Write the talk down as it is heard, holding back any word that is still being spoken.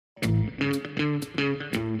Hey,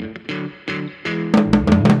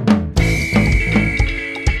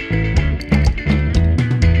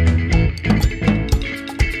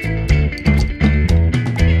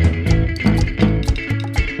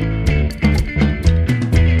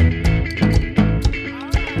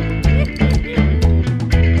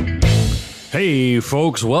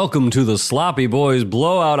 folks, welcome to the Sloppy Boys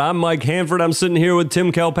Blowout. I'm Mike Hanford. I'm sitting here with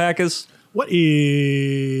Tim Kalpakis. What is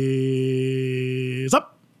up?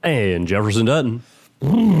 And Jefferson Dutton.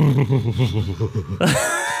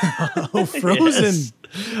 Oh, Frozen. Yes.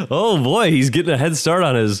 Oh, boy, he's getting a head start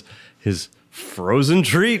on his Frozen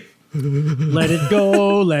treat. Let it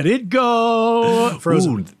go, let it go.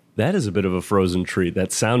 Frozen. Ooh, that is a bit of a Frozen treat, that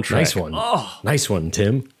soundtrack. Nice one. Oh. Nice one,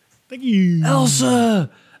 Tim. Thank you. Elsa,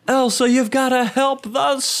 you've got to help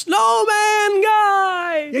the snowman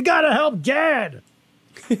guy. You gotta help Gad.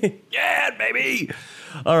 Yeah, baby.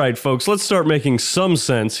 All right, folks, let's start making some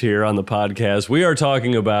sense here on the podcast. We are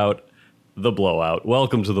talking about The Blowout.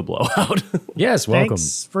 Welcome to The Blowout. Yes, welcome.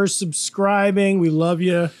 Thanks for subscribing. We love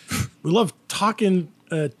you. We love talking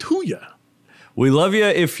to you. We love you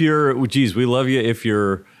if you're, we love you if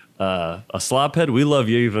you're a slophead. We love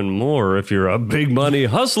you even more if you're a big money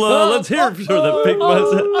hustler. Let's hear it for the big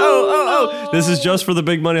money. This is just for the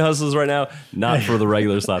big money hustlers right now, not for the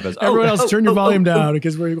regular slopheads. Everyone else, turn your volume down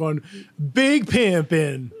because we're going big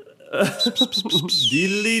pimpin'.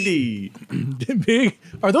 Diddly-dee. Big.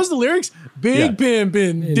 Are those the lyrics? Big Yeah.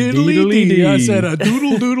 pimpin'. Diddly Diddly dee. I dee. said a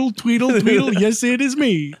doodle doodle tweedle tweedle. Yes, it is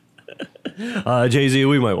me. Jay-Z,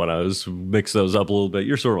 we might want to mix those up a little bit.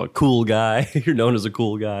 You're sort of a cool guy. You're known as a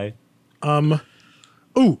cool guy.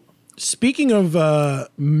 Ooh, speaking of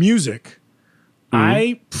music,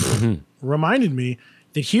 reminded me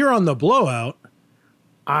that here on The Blowout,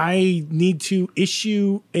 I need to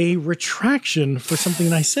issue a retraction for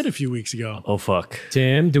something I said a few weeks ago. Oh, fuck.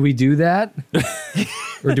 Tim, do we do that?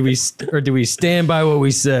 or do we stand by what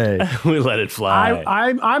we say? We let it fly.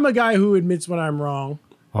 I'm a guy who admits when I'm wrong.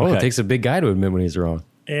 Oh, Okay. it takes a big guy to admit when he's wrong.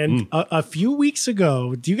 And a few weeks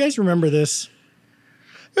ago, do you guys remember this?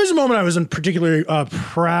 There was a moment I wasn't particularly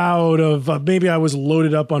proud of. Maybe I was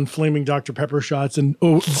loaded up on flaming Dr. Pepper shots and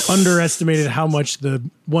underestimated how much the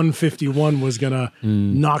 151 was going to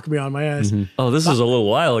knock me on my ass. Oh, this is a little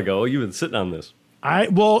while ago. You've been sitting on this.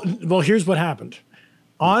 Well, here's what happened.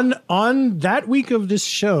 On that week of this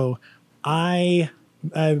show, I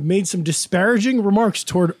made some disparaging remarks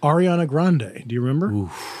toward Ariana Grande. Do you remember?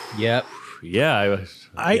 Yep. Yeah.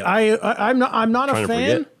 I'm not a Trying to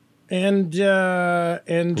fan. forget. And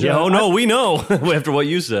Oh, no, we know after what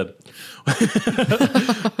you said.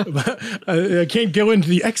 I can't go into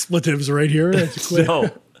the expletives right here. That's clear. No.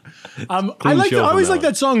 I show always from like now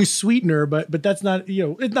that song Sweetener, but that's not,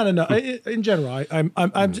 it's not enough. In general,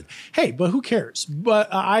 hey, but who cares? But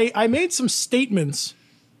I made some statements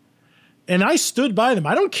and I stood by them.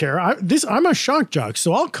 I don't care. I'm a shock jock,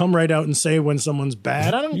 so I'll come right out and say when someone's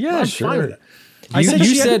bad. I'm sure. fine with it.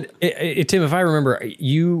 You said, Tim, if I remember,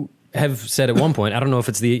 you have said at one point, I don't know if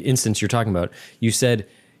it's the instance you're talking about, you said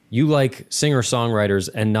you like singer-songwriters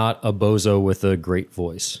and not a bozo with a great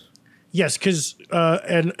voice. Yes, because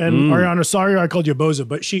Ariana, sorry I called you a bozo,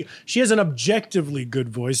 but she has an objectively good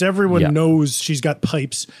voice. Everyone knows she's got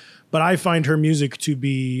pipes, but I find her music to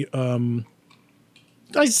be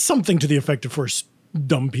something to the effect of for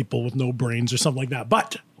dumb people with no brains or something like that.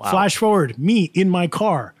 But flash forward, me in my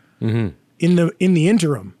car in the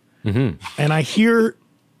interim, and I hear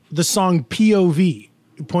the song POV,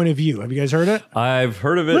 Point of View. Have you guys heard it? I've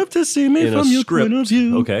heard of it. Love to see me in from a your script. point of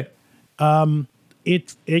view. Okay.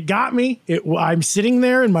 It got me. I'm sitting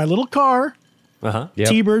there in my little car, Uh-huh. Yep.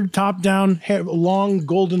 T-bird, top down, hair, long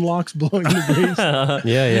golden locks blowing in the breeze.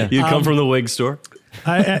 Yeah. You come from the wig store?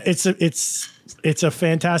 It's a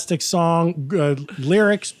fantastic song,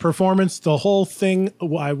 lyrics, performance, the whole thing.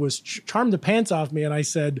 I was charmed the pants off me, and I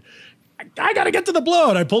said, I got to get to the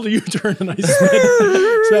blowout. I pulled a U-turn and I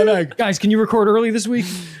sped back. Guys, can you record early this week?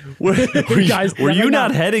 Were you right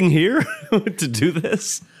not now. heading here to do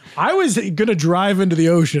this? I was going to drive into the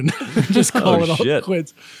ocean, just call it all shit.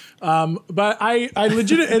 quits. But I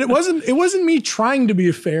legit, and it wasn't me trying to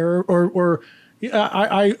be fair or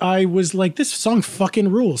I was like, this song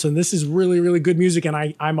fucking rules, and this is really, really good music,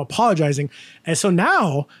 and I'm apologizing. And so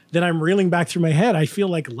now that I'm reeling back through my head, I feel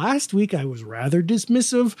like last week I was rather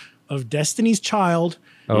dismissive of Destiny's Child.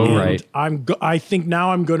 Oh, and right. I think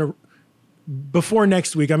now I'm going to before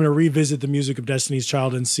next week, I'm going to revisit the music of Destiny's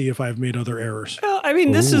Child and see if I've made other errors. Well, I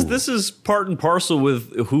mean, this is part and parcel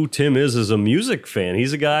with who Tim is as a music fan.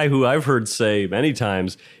 He's a guy who I've heard say many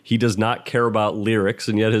times he does not care about lyrics,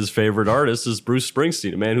 and yet his favorite artist is Bruce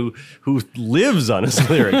Springsteen, a man who lives on his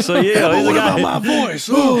lyrics. So he's a guy. About my voice?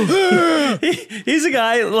 He's a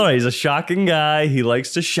guy. Look, he's a shocking guy. He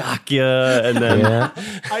likes to shock you, and then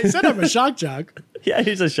I said I'm a shock jock. yeah,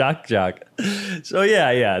 he's a shock jock. So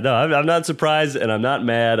no, I'm not surprised, and I'm not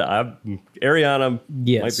mad. Ariana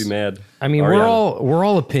Yes. might be mad. I mean, Ariana. we're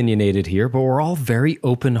all opinionated here, but we're all very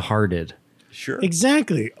open-hearted. Sure.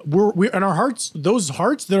 Exactly. We're and our hearts, those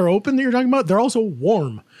hearts that are open that you're talking about, they're also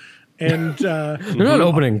warm. And They're not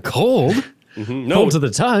open and cold. No, Cold to the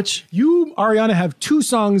touch. you, Ariana, have two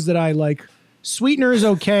songs that I like. Sweetener is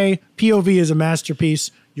okay. POV is a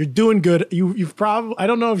masterpiece. You're doing good. You've probably, I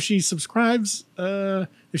don't know if she subscribes, if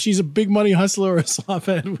she's a big money hustler or a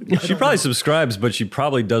slophead. she probably subscribes, but she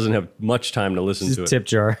probably doesn't have much time to listen to it. Tip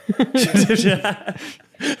jar. Tip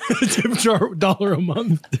jar $1 a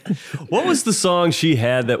month. What was the song she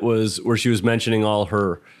had that was where she was mentioning all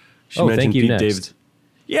her? She Thank You Next.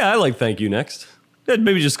 Yeah, I like Thank You Next.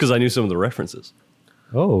 Maybe just because I knew some of the references.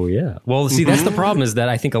 Oh, yeah. Well, see, that's the problem is that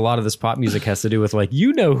I think a lot of this pop music has to do with, like,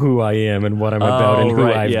 you know who I am and what I'm about and who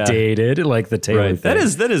I've dated, like the Taylor thing.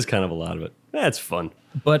 That is kind of a lot of it. That's fun.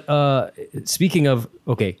 But speaking of,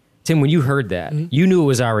 okay, Tim, when you heard that, you knew it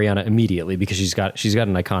was Ariana immediately because she's got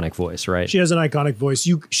an iconic voice, right? She has an iconic voice.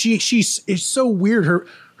 It's so weird.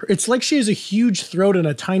 It's like she has a huge throat and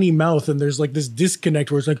a tiny mouth, and there's like this disconnect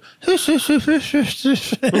where it's like,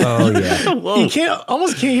 Oh yeah, you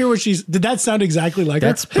almost can't hear what she's. Did that sound exactly like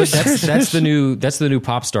that's her? that's the new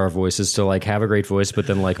pop star voice is to like have a great voice, but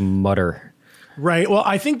then like mutter. Right. Well,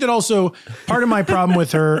 I think that also part of my problem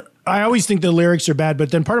with her, I always think the lyrics are bad, but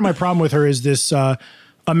then part of my problem with her is this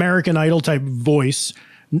American Idol type voice.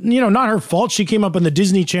 You know, not her fault. She came up on the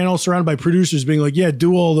Disney Channel surrounded by producers being like, yeah,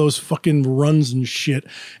 do all those fucking runs and shit.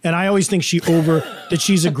 And I always think that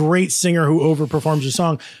she's a great singer who overperforms a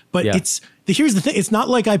song. But here's the thing. It's not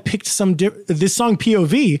like I picked this song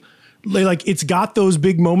POV. Like it's got those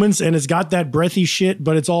big moments and it's got that breathy shit,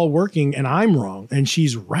 but it's all working and I'm wrong and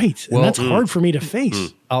she's right. And that's hard for me to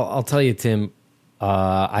face. I'll tell you, Tim.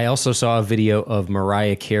 I also saw a video of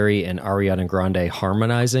Mariah Carey and Ariana Grande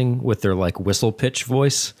harmonizing with their like whistle pitch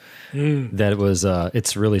voice. That was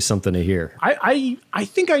it's really something to hear. I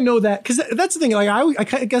think I know that because that's the thing. Like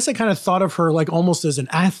I guess I kind of thought of her like almost as an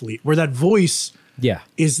athlete, where that voice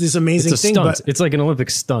is this amazing it's a thing. Stunt. But it's like an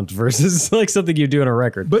Olympic stunt versus like something you do on a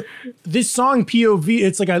record. But this song POV,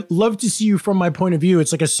 it's like I love to see you from my point of view.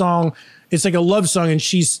 It's like a song. It's like a love song, and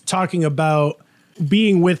she's talking about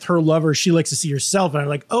being with her lover. She likes to see herself, and I'm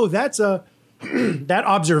like, oh, that's that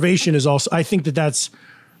observation is also. I think that's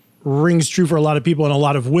rings true for a lot of people and a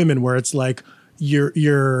lot of women, where it's like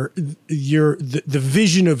the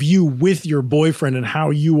vision of you with your boyfriend and how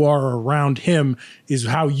you are around him is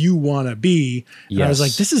how you want to be. And I was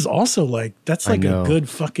like, this is also like that's like a good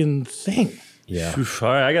fucking thing. Yeah. Oof, all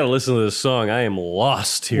right, I got to listen to this song. I am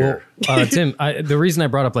lost here. Well, Tim, the reason I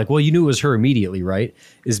brought up like, well, you knew it was her immediately, right?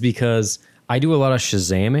 Is because I do a lot of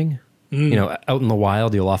Shazamming. You know, out in the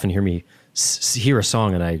wild, you'll often hear me hear a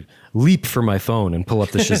song and I leap for my phone and pull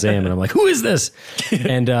up the Shazam and I'm like, who is this?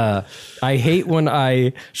 And I hate when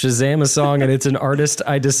I Shazam a song and it's an artist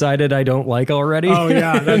I decided I don't like already. Oh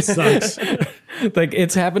yeah, that sucks. Like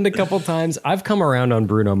it's happened a couple times. I've come around on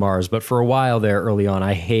Bruno Mars, but for a while there early on,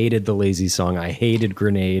 I hated the Lazy Song. I hated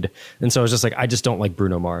Grenade. And so I was just like, I just don't like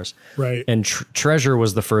Bruno Mars. Right. And Treasure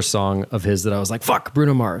was the first song of his that I was like, fuck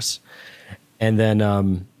Bruno Mars. And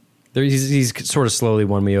then he's sort of slowly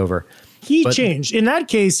won me over. He changed. In that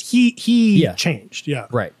case, he changed. Yeah.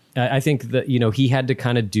 Right. I think that, you know, he had to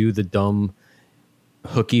kind of do the dumb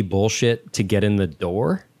hooky bullshit to get in the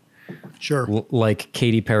door. Sure. Like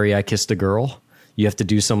Katy Perry, I Kissed a Girl. You have to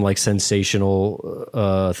do some like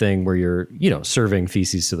sensational thing where you're, you know, serving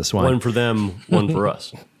feces to the swine. One for them, one for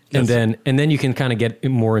us. And then you can kind of get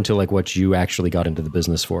more into like what you actually got into the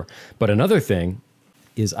business for. But another thing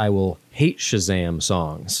is I will hate Shazam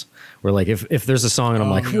songs. Where like if there's a song and I'm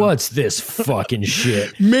like, what's this fucking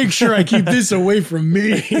shit? Make sure I keep this away from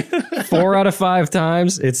me. 4 out of 5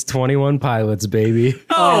 times, it's 21 Pilots, baby.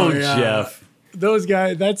 Oh, yeah. Jeff. Those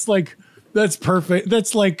guys, that's perfect.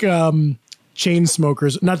 That's like chain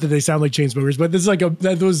smokers. Not that they sound like chain smokers, but this is like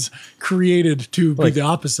that was created to be the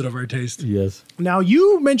opposite of our taste. Yes. Now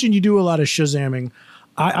you mentioned you do a lot of Shazamming.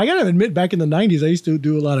 I gotta admit, back in the '90s, I used to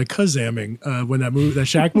do a lot of Kazamming when that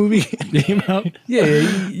Shaq movie came out. Yeah.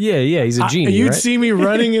 He's a genie. You'd right? see me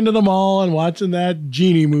running into the mall and watching that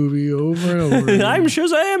genie movie over and over. Again. I'm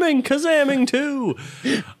Kazamming too.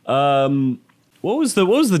 What was the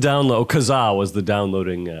download? Kazaa was the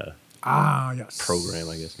downloading Yes. program,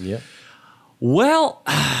 I guess. Yeah. Well,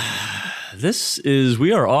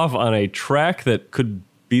 we are off on a track that could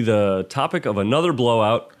be the topic of another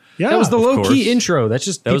blowout. Yeah, That was the low course. key intro. That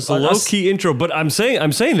was the low key intro, but I'm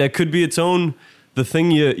saying that could be its own, the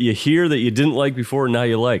thing you hear that you didn't like before and now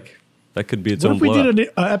you like. That could be its What own if we blowout. did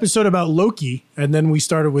an episode about Loki and then we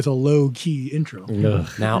started with a low key intro?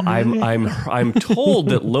 Now I'm told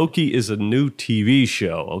that Loki is a new TV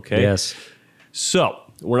show. Okay. Yes. So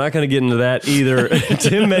we're not going to get into that either.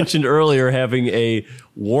 Tim mentioned earlier having a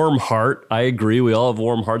warm heart. I agree. We all have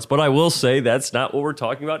warm hearts, but I will say that's not what we're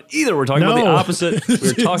talking about either. We're talking about the No. opposite.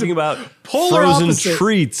 We're talking about Polar frozen opposite.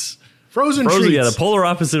 treats. Frozen treats. Yeah, the polar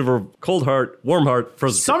opposite of a cold heart, warm heart,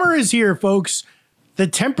 frozen. Summer is here, folks. The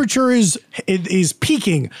temperature is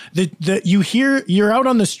peaking. You're out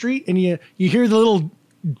on the street and you hear the little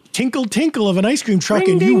tinkle of an ice cream truck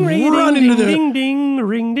and you run into the ding ding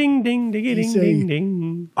ring ding ding ding ding say, ding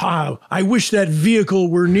ding. I wish that vehicle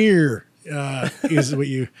were near, is what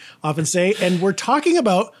you often say. And we're talking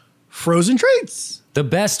about frozen treats. The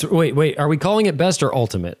best. Wait. Are we calling it best or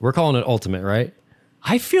ultimate? We're calling it ultimate, right?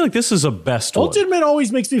 I feel like this is a best one. Ultimate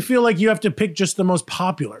always makes me feel like you have to pick just the most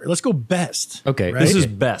popular. Let's go best. Okay. Right? This is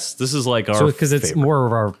best. This is like our So because it's favorite. more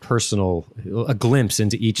of our personal, a glimpse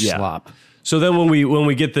into each Yeah. slop. So then when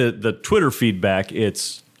we get the Twitter feedback,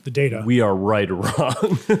 it's the data. we are right or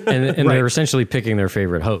wrong. And they're essentially picking their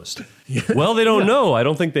favorite host. Well, they don't know. I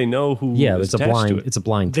don't think they know who. Yeah, is it's a attached blind. to it. It's a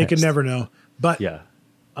blind. They test. can never know. But Yeah.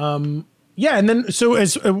 yeah, and then so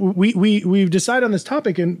as we've decided on this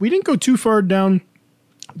topic, and we didn't go too far down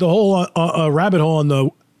the whole rabbit hole on the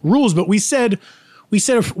rules, but we said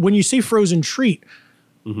if, when you say frozen treat,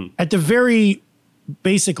 at the very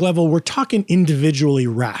basic level, we're talking individually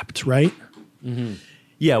wrapped, right?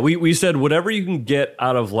 Yeah, we said whatever you can get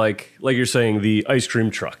out of like you're saying the ice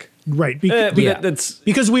cream truck. Right. But Yeah. that's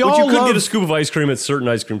Because we but all you could love- get a scoop of ice cream at certain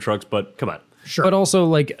ice cream trucks, but come on. Sure. But also,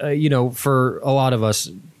 like, for a lot of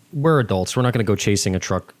us, we're adults. We're not going to go chasing a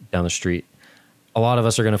truck down the street. A lot of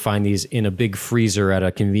us are going to find these in a big freezer at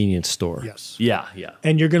a convenience store. yes. Yeah.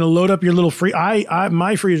 And you're going to load up your little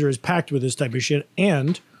my freezer is packed with this type of shit.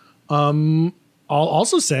 And I'll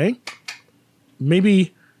also say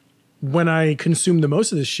maybe when I consumed the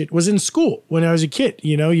most of this shit was in school when I was a kid.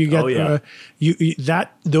 You know, you got Oh, yeah.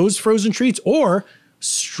 those frozen treats, or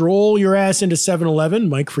stroll your ass into 7-Eleven,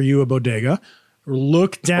 Mike, for you, a bodega.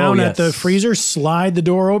 Look down Oh, at the yes. freezer, slide the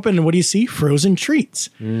door open, and what do you see? Frozen treats.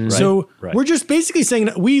 So right. we're just basically saying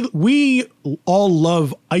that we all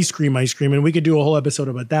love ice cream, and we could do a whole episode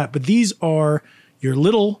about that. But these are your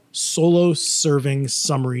little solo serving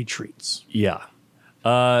summery treats. Yeah.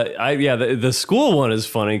 The school one is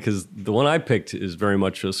funny because the one I picked is very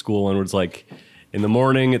much a school one where it's like in the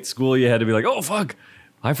morning at school you had to be like, oh fuck,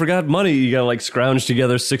 I forgot money. You gotta like scrounge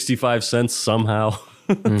together 65 cents somehow.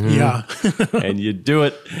 Yeah. And you do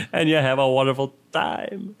it and you have a wonderful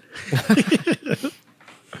time.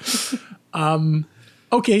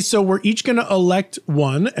 Okay, so we're each going to elect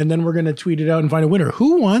one, and then we're going to tweet it out and find a winner.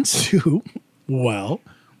 Who wants to, well,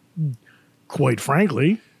 quite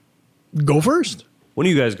frankly, go first? When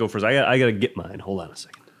do you guys go first? I gotta get mine. Hold on a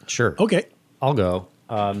second. Sure. Okay. I'll go.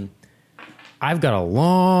 I've got a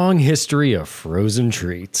long history of frozen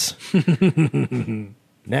treats.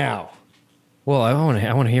 Now, well, I want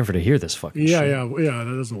Hanford to hear this fucking Yeah, shit.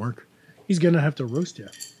 that doesn't work. He's going to have to roast you.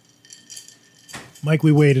 Mike,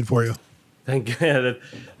 we waited for you. Thank God.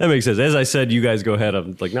 That makes sense. As I said, you guys go ahead.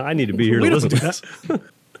 I'm like, no, I need to be here We to don't listen do to this.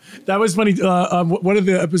 That was funny. One of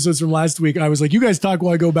the episodes from last week, I was like, you guys talk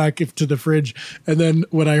while I go back to the fridge. And then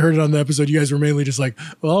when I heard it on the episode, you guys were mainly just like,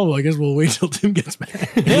 well, I guess we'll wait till Tim gets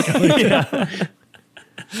back.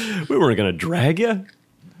 We weren't gonna drag you.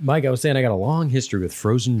 Mike, I was saying I got a long history with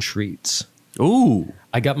frozen treats. Ooh.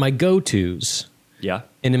 I got my go-tos. Yeah.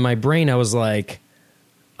 And in my brain, I was like,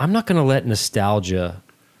 I'm not going to let nostalgia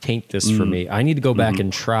taint this for me. I need to go back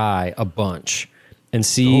and try a bunch and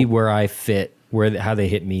see where I fit, how they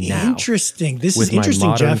hit me now. Interesting. This with is interesting,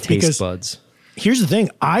 my modern Jeff, taste because buds. here's the thing.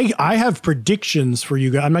 I have predictions for you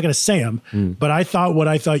guys. I'm not going to say them, but I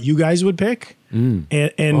thought you guys would pick.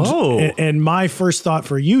 And my first thought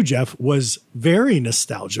for you, Jeff, was very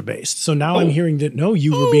nostalgia based. So now I'm hearing that no,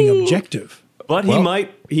 you were being objective. But Well-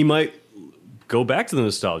 he might go back to the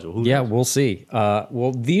nostalgia. Who Yeah, knows? we'll see.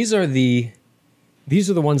 Well, these are the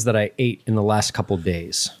ones that I ate in the last couple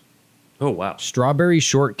days. Oh, wow. Strawberry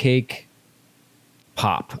shortcake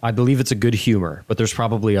pop. I believe it's a Good Humor, but there's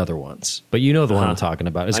probably other ones. But you know the one I'm talking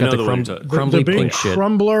about. It's I got know the the one you're talking- crumbly the big pink shit.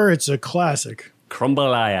 crumbler, it's a classic.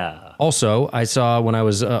 Crumbalaya. Also, I saw when I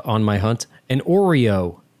was on my hunt an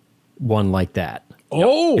Oreo one like that.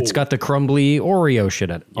 Oh, It's got the crumbly Oreo shit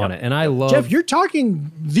on it, and I love. Jeff, you're talking.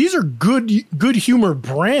 These are good humor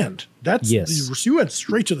brand. That's Yes. You went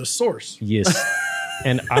straight to the source. Yes,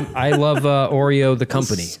 and I love Oreo the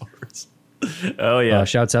company. Oh, yeah.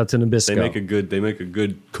 Shouts out to Nabisco. They make a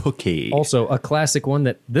good cookie. Also, a classic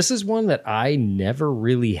one this is one that I never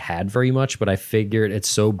really had very much, but I figured it's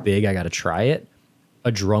so big I got to try it.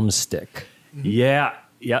 A drumstick. Yeah.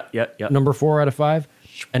 Number 4 out of 5.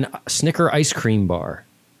 An Snicker ice cream bar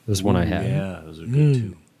was one I had. Yeah, those are good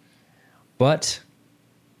too. But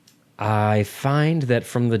I find that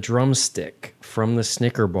from the drumstick, from the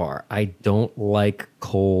Snicker bar, I don't like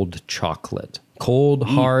cold chocolate. Cold,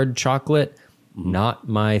 hard chocolate, not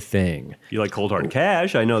my thing. You like cold hard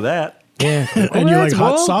cash? I know that. Yeah. And you like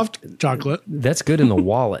hot soft chocolate, That's good in the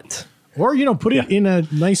wallet. or put it in a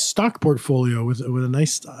nice stock portfolio with a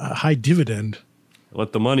nice high dividend.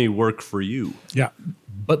 Let the money work for you. Yeah.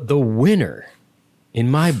 But the winner, in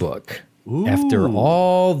my book, after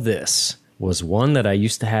all this, was one that I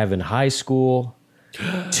used to have in high school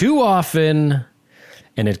too often.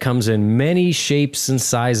 And it comes in many shapes and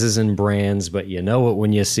sizes and brands, but you know it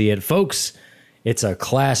when you see it. Folks, it's a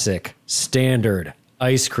classic, standard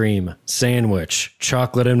ice cream sandwich,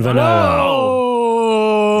 chocolate and vanilla.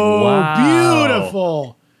 Oh, Wow.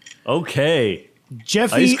 beautiful. Okay.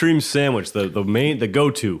 Jeffy, Ice cream sandwich, the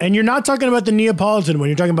go-to. and you're not talking about the Neapolitan when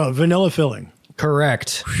you're talking about vanilla filling.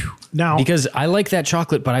 Correct. Now, Because I like that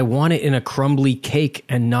chocolate, but I want it in a crumbly cake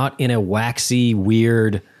and not in a waxy,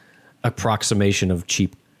 weird approximation of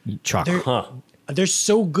cheap chocolate. they're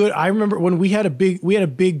so good. I remember when we had a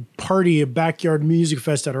big party, a backyard music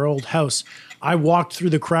fest at our old house. I walked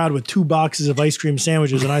through the crowd with 2 boxes of ice cream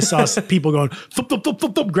sandwiches, and I saw people going thump, thump, thump,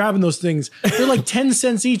 thump, thump, grabbing those things. They're like 10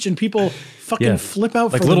 cents each, and people fucking flip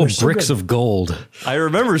out like for little them. They're so bricks good. of gold. I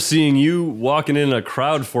remember seeing you walking in, a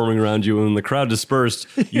crowd forming around you, and when the crowd dispersed,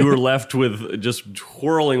 you were left with just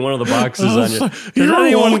twirling one of the boxes on you. Did You're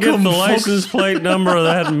anyone get welcome, the folks. license plate number of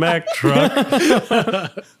that Mack truck?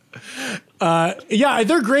 Yeah,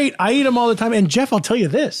 they're great. I eat them all the time. And Jeff, I'll tell you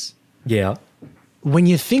this. Yeah. When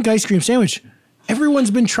you think ice cream sandwich,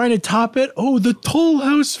 everyone's been trying to top it. Oh, the Toll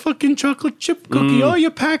House fucking chocolate chip cookie. Oh,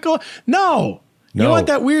 you pack all. No. You No. want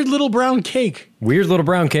that weird little brown cake. Weird little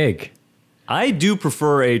brown cake. I do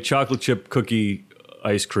prefer a chocolate chip cookie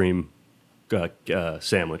ice cream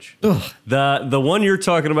sandwich. The one you're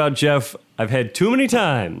talking about, Jeff, I've had too many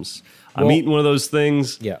times. I'm Well- eating one of those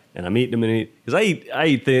things, Yeah. and I'm eating them because I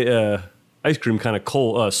eat the ice cream kind of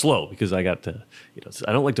cold, slow because I got to,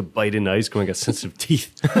 I don't like to bite into ice cream. I got sensitive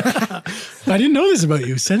teeth. I didn't know this about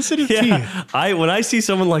you. Sensitive teeth. Yeah, when I see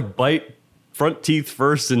someone like bite front teeth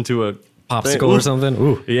first into a Popsicle thing, or something.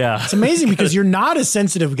 Ooh. Yeah, It's amazing because you're not a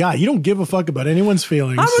sensitive guy. You don't give a fuck about anyone's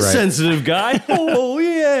feelings. I'm a Right. sensitive guy. Oh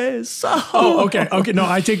yes. Oh, okay. No,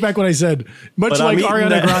 I take back what I said. Much But I'm like eating Ariana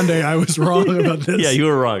that- Grande, I was wrong about this. Yeah, you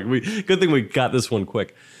were wrong. Good thing we got this one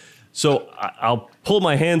quick. So I'll pull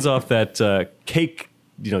my hands off that cake,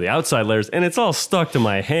 the outside layers, and it's all stuck to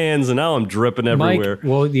my hands, and now I'm dripping everywhere. Mike,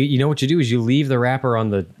 well, you know what you do is you leave the wrapper on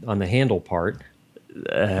the handle part. You know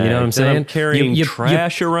what I'm then saying? I'm carrying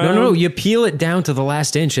trash around? No, you peel it down to the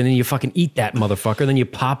last inch, and then you fucking eat that motherfucker. Then you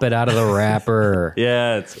pop it out of the wrapper.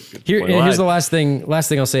 Yeah, it's a good Here, point. and here's the Well, last thing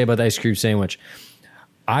I'll say about the ice cream sandwich.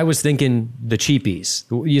 I was thinking the cheapies.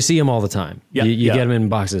 You see them all the time. Yeah, you yeah. get them in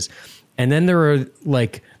boxes. And then there are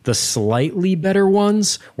like the slightly better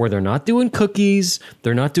ones where they're not doing cookies.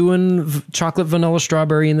 They're not doing chocolate, vanilla,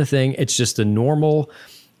 strawberry in the thing. It's just a normal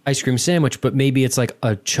ice cream sandwich, but maybe it's like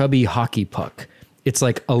a chubby hockey puck. It's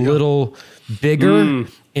like a little bigger,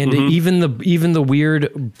 and even the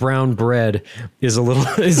weird brown bread is a little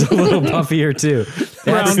puffier too.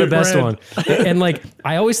 That's the Brown best bread. one. And like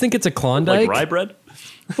I always think it's a Klondike. like rye bread?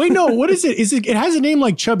 Wait, no. What is it? It has a name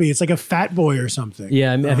like Chubby. It's like a Fat Boy or something.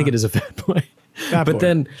 Yeah, I think it is a Fat Boy. Fat But Boy.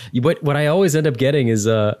 then what I always end up getting is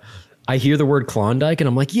I hear the word Klondike and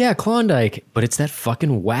I'm like, yeah, Klondike, but it's that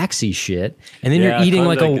fucking waxy shit. And then Yeah, you're eating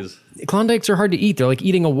Klondike Klondikes are hard to eat. They're like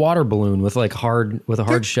eating a water balloon with a hard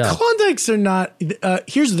shell. Klondikes are not.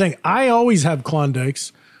 Here's the thing. I always have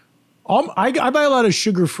Klondikes. I buy a lot of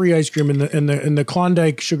sugar-free ice cream, and the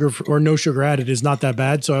Klondike sugar or no sugar added is not that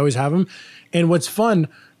bad, so I always have them. And what's fun,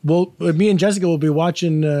 well, me and Jessica will be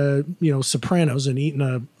watching, Sopranos and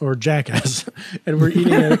eating or Jackass, and we're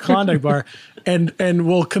eating at a Klondike bar, and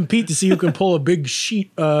we'll compete to see who can pull a big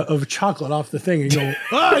sheet of chocolate off the thing and go,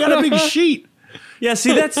 oh, I got a big sheet. Yeah,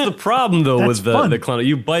 see, that's the problem though with fun. the Klondike.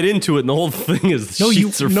 You bite into it, and the whole thing is the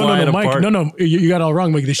sheets are flying Mike, apart. no, you got it all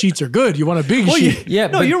wrong, Mike. The sheets are good. You want a big sheet. Yeah,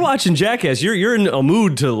 no, but you're watching Jackass. You're in a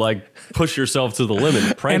mood to like push yourself to the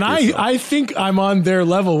limit, prank And yourself. I think I'm on their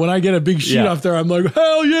level. When I get a big sheet Yeah. off there, I'm like,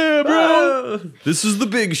 hell yeah, bro. This is the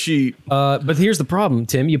big sheet. but here's the problem,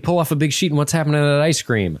 Tim. You pull off a big sheet, and what's happening at ice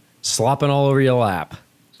cream? Slopping all over your lap.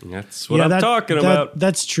 That's what I'm talking about.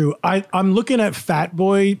 That's true. I'm looking at Fat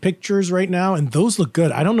Boy pictures right now, and those look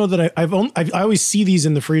good. I don't know that I always see these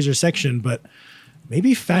in the freezer section, but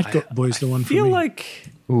maybe Fat Boy's the one for feel me. like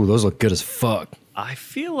Ooh, those look good as fuck. I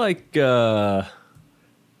feel like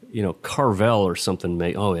Carvel or something.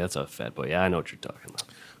 Oh, yeah, that's a Fat Boy. Yeah, I know what you're talking about.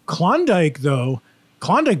 Klondike, though,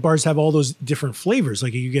 Klondike bars have all those different flavors.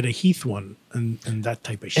 Like you get a Heath one and that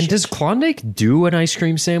type of shit. And does Klondike do an ice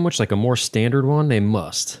cream sandwich, like a more standard one? They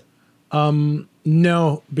must.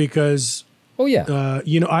 No, because Oh, yeah.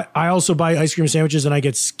 I also buy ice cream sandwiches and I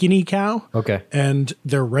get Skinny Cow. Okay. And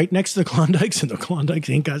they're right next to the Klondikes, and the Klondikes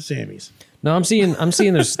ain't got Sammys. No, I'm seeing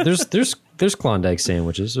there's Klondike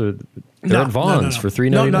sandwiches. They're at Vaughn's for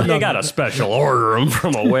 $3.99. No. You got to special order them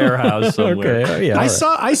from a warehouse somewhere. Okay, yeah. I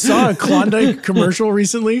all saw a Klondike commercial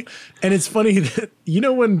recently, and it's funny that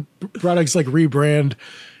when products like rebrand,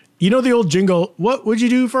 the old jingle, "What would you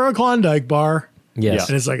do for a Klondike bar?" Yes.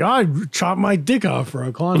 And it's like, I'd chop my dick off for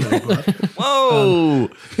a Klondike bar. Whoa!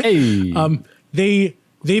 Hey.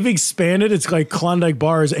 They've expanded. It's like Klondike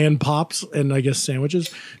bars and pops and I guess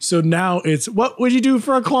sandwiches. So now it's, what would you do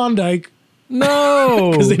for a Klondike?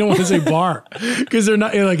 No. Because they don't want to say bar. Because they're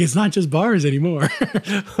not like, it's not just bars anymore.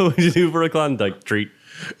 What would you do for a Klondike treat?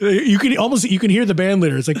 You can hear the band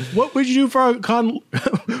leader. It's like, what would you do for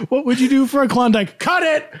what would you do for a Klondike? Cut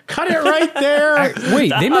it right there.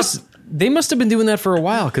 Wait, they must have been doing that for a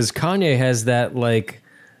while because Kanye has that like,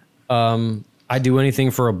 I'd do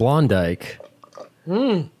anything for a Blondike.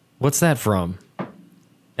 What's that from?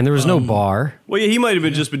 And there was no bar. Well, yeah, he might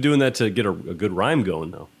have just been doing that to get a good rhyme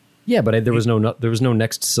going, though. Yeah, but there was no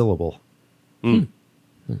next syllable.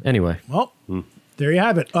 Anyway, Well, there you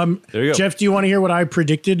have it. There you go. Jeff, do you want to hear what I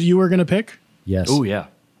predicted you were going to pick? yes. Oh, yeah.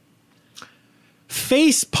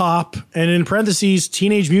 Face Pop, and in parentheses,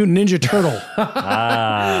 Teenage Mutant Ninja Turtle.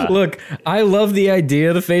 Look, I love the idea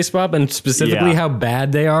of the face pop and specifically Yeah. how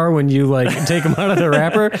bad they are when you like take them out of the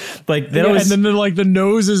wrapper. Like they Yeah, always, and then like the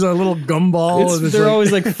nose is a little gumball. and it's they're like-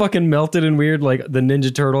 always like fucking melted and weird, like the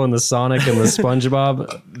Ninja Turtle and the Sonic and the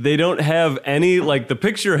SpongeBob. They don't have any, like, the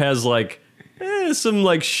picture has, like, some,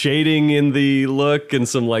 like, shading in the look and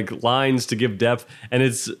some, like, lines to give depth. And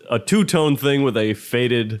it's a two-tone thing with a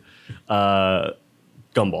faded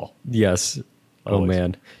gumball. Yes. Oh Always.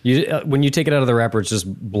 man, you when you take it out of the wrapper, it's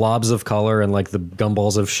just blobs of color and like the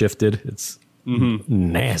gumballs have shifted. It's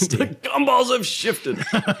nasty. Gumballs have shifted.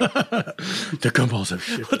 the gumballs of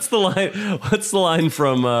shit. What's the line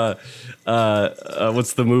from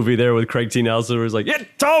what's the movie there with Craig T. Nelson where he's like, "You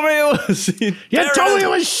told me it was You told me it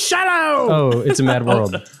was Shadow. Oh, it's a mad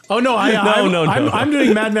world. Oh no, No. I'm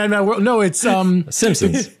doing Mad World. No, it's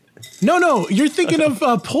Simpsons. No, you're thinking of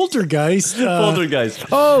Poltergeist. Poltergeist.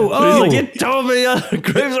 Oh, He's like, "You told me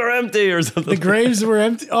graves are empty" or something. the graves were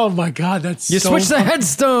empty. Oh my God, that's You so switch the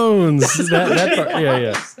headstones. that part,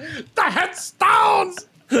 yeah. the headstones.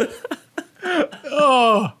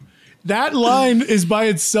 Oh, that line is by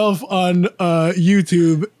itself on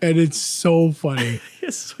YouTube, and it's so funny.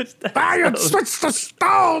 You switched that. Switch the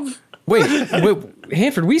stones. Wait,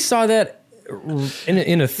 Hanford, we saw that in a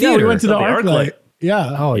Yeah, theater. we went to the the ArcLight. ArcLight.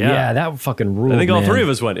 Yeah. Oh Yeah. yeah, that fucking ruled. I think all man. three of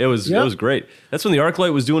us went. It was Yeah. great. That's when the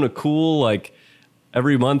ArcLight was doing a cool, like,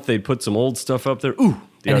 every month they'd put some old stuff up there. Ooh.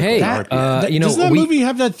 The And hey, ArcLight. Doesn't that movie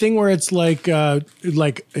have that thing where it's like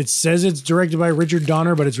it says it's directed by Richard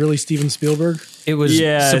Donner, but it's really Steven Spielberg? It was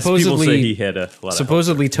yeah, people say supposedly he had a lot of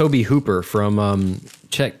supposedly Toby Hooper from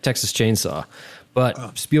Texas Chainsaw,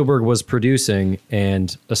 but Spielberg was producing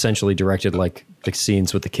and essentially directed like the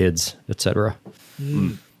scenes with the kids, etc.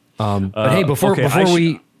 But hey, before okay, I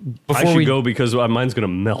we go because mine's going to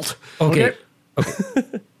melt. okay.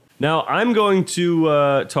 Now, I'm going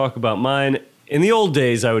to talk about mine. In the old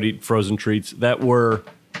days, I would eat frozen treats that were,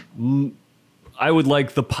 I would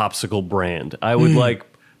like the popsicle brand. I would like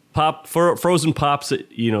frozen pops,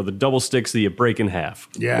 the double sticks that you break in half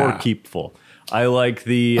or keep full. I like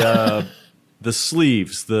the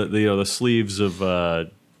sleeves, the sleeves of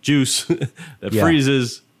juice that Yeah.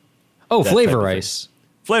 freezes. Oh, type Flavor of thing. Ice,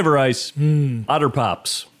 Flavor Ice, Otter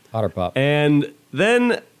Pops. Otter Pop. And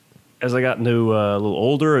then as I got into a little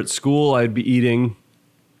older at school, I'd be eating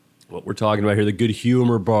what we're talking about here, the Good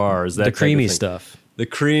Humor bars, that The type of creamy thing. stuff. The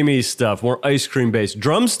creamy stuff, more ice cream based.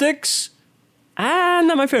 Drumsticks,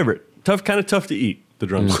 not my favorite. Kind of tough to eat, the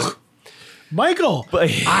drumstick. Michael, But-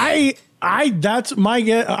 that's my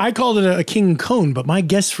guess. I called it a king cone, but my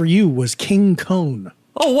guess for you was king cone.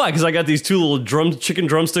 Oh, why? Because I got these two little chicken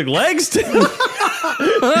drumstick legs?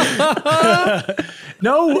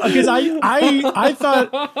 No, because I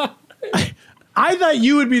thought I thought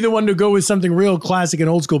you would be the one to go with something real classic and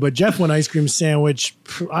old school, but Jeff went ice cream sandwich.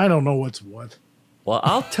 I don't know what's what. Well,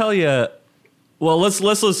 I'll tell you. Well, let's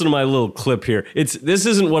listen to my little clip here. This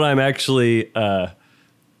isn't what I'm actually.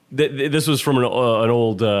 This was from an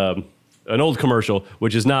old commercial,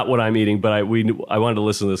 which is not what I'm eating. But I wanted to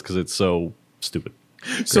listen to this because it's so stupid.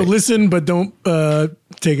 So listen, but don't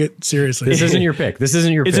take it seriously. This isn't your pick. This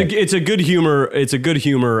isn't your pick. It's a good humor. It's a good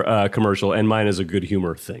humor commercial, and mine is a good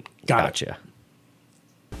humor thing. Gotcha.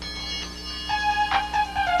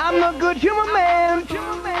 I'm the good humor man.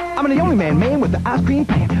 I'm the only man with the ice cream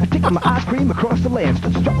pan. I take my ice cream across the land.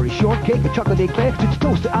 Strawberry shortcake, the chocolate eclair, stitch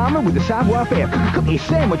toasted almond with the savoir faire. Cookie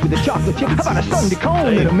sandwich with the chocolate chip. How about a Sunday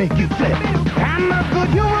cone that'll make you flip? I'm the good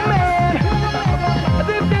humor man.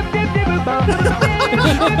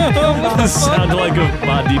 Sound like a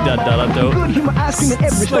ba-dee-da-da-da-do. Good humor ice cream in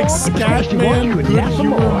every like store. Scat Taste you want, Man, you would Good have some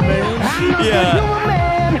Humor more. Man. I'm the Yeah. good humor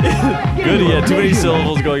man. Good, yeah, too many Good humor.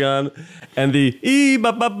 syllables going on. And the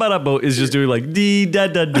ee-ba-ba-ba-da-bo is just doing like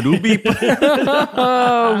dee-da-da-do-beep.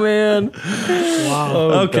 Oh man. Wow.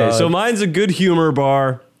 Okay, so mine's a good humor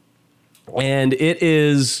bar. And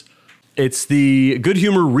it's the Good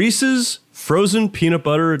Humor Reese's Frozen Peanut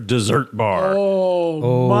Butter Dessert Bar.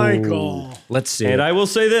 Oh, Michael. Let's see. And I will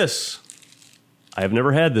say this. I have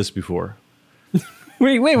never had this before.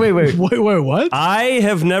 Wait. Wait, what? I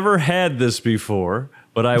have never had this before,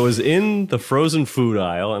 but I was in the frozen food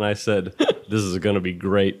aisle and I said, this is going to be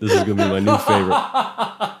great. This is going to be my new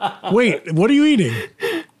favorite. Wait, what are you eating?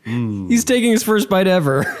 He's taking his first bite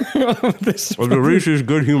ever. This- Well, the Reese's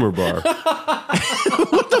Good Humor Bar.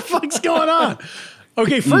 What the fuck's going on?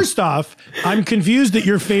 Okay, first off, I'm confused that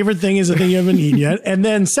your favorite thing is a thing you haven't eaten yet. And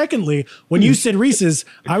then secondly, when you said Reese's,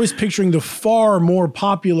 I was picturing the far more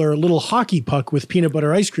popular little hockey puck with peanut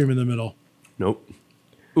butter ice cream in the middle. Nope.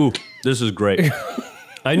 Ooh, this is great.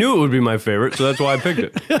 I knew it would be my favorite, so that's why I picked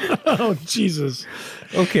it. Oh, Jesus.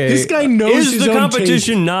 okay. This guy knows Is his the own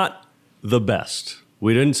competition taste, not the best?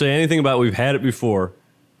 We didn't say anything about we've had it before.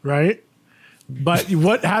 right? But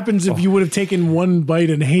what happens if you would have taken one bite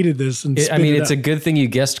and hated this and spit it's it a good thing you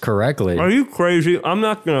guessed correctly. Are you crazy? I'm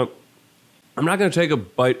not gonna take a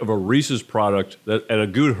bite of a Reese's product at a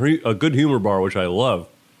good humor bar, which I love.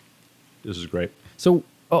 This is great. So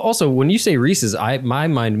also, when you say Reese's, my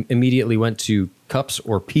mind immediately went to cups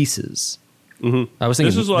or pieces. Mm-hmm. I was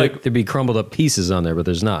thinking This is like- there'd be crumbled up pieces on there, but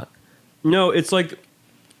there's not. No, it's like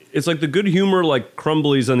the good humor like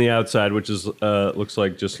crumblies on the outside, which is looks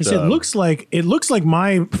like just. Because it looks like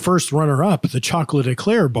my first runner up, the chocolate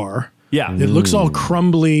eclair bar. yeah, It looks all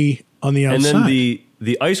crumbly on the and outside. then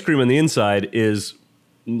the ice cream on the inside is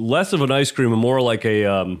less of an ice cream and more like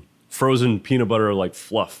a frozen peanut butter like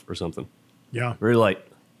fluff or something. yeah. Very light.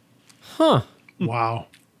 Wow.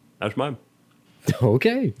 That's mine.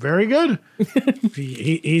 Okay. Very good.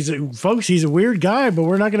 He's a weird guy, but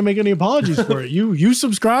we're not going to make any apologies for it. You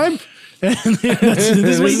subscribe, and this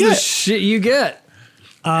is what you This is the get. shit you get.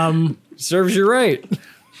 Serves you right.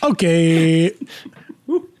 Okay,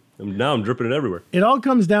 And now I'm dripping it everywhere. it all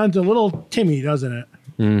comes down to little Timmy, doesn't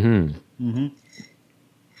it?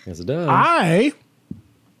 Yes, it does.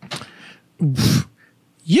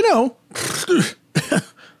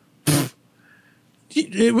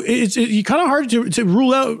 It's kind of hard to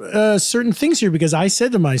rule out certain things here because I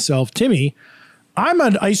said to myself, Timmy, I'm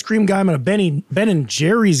an ice cream guy. I'm a Ben and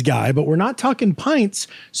Jerry's guy, but we're not talking pints.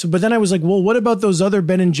 But then I was like, well, what about those other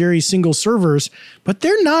Ben and Jerry's single servers? But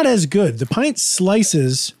they're not as good. The pint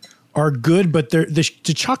slices are good, but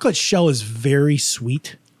the chocolate shell is very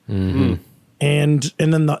sweet. And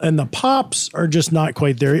then the pops are just not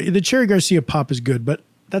quite there. The Cherry Garcia pop is good, but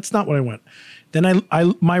that's not what I want. Then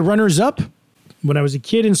my runners up. When I was a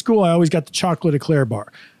kid in school, I always got the chocolate eclair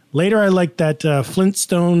bar. Later, I liked that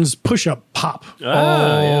Flintstones push-up pop.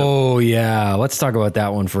 Oh yeah. Let's talk about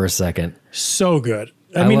that one for a second. So good.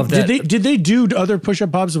 I I mean, love that. did they do other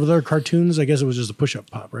push-up pops with other cartoons? I guess it was just a push-up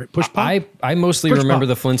pop, right? Push pop. I mostly Push remember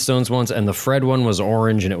pop. the Flintstones ones, and the Fred one was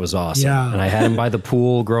orange, and it was awesome. Yeah. And I had them by the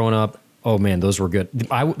pool growing up. Oh man, those were good.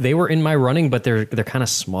 They were in my running, but they're kind of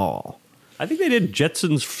small. I think they did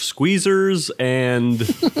Jetsons Squeezers and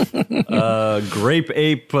Grape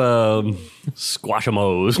Ape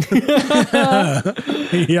Squashamos.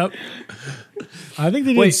 Yep. I think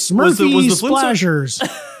they did Wait, Smurfy was the Splashers.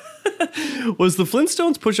 Was the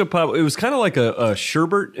Flintstones push-up pop? It was kind of like a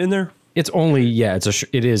sherbet in there. It's only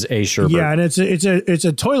it is a sherbet. Yeah, and it's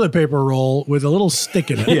a toilet paper roll with a little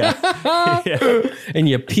stick in it. Yeah. And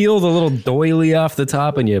you peel the little doily off the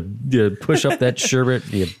top, and you push up that sherbet.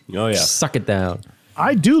 You suck it down.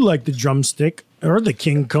 I do like the drumstick or the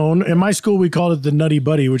king cone. In my school, we called it the Nutty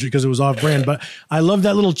Buddy, which because it was off brand. But I love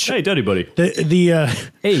that little Hey, Duddy Buddy.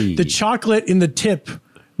 the chocolate in the tip.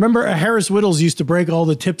 Remember, Harris Whittles used to break all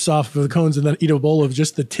the tips off of the cones and then eat a bowl of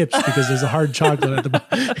just the tips because there's a hard chocolate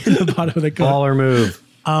at in the bottom of the cone. Baller move.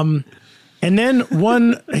 And then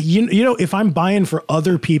one, you know, if I'm buying for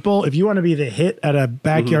other people, if you want to be the hit at a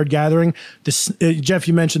backyard gathering, Jeff,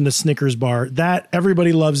 you mentioned the Snickers bar. That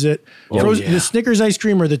everybody loves it. The Snickers ice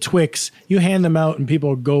cream or the Twix, you hand them out and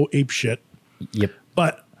people go ape shit. Yep.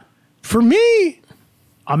 But for me,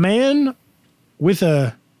 a man with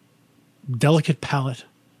a delicate palate,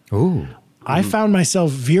 I found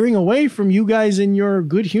myself veering away from you guys in your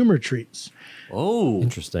good humor treats. Oh,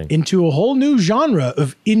 Interesting. Into a whole new genre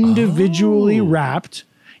of individually wrapped,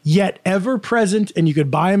 yet ever present, and you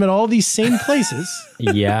could buy them at all these same places.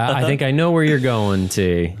 Yeah, I think I know where you're going,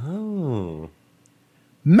 T.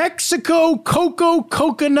 Mexico Cocoa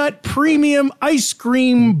Coconut Premium Ice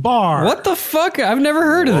Cream Bar. What the fuck? I've never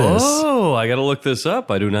heard of this. Oh, I got to look this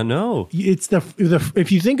up. I do not know. It's the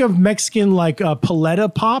if you think of Mexican like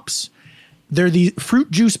Paleta Pops, they're the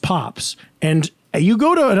fruit juice pops, and you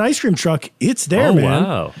go to an ice cream truck, it's there, man.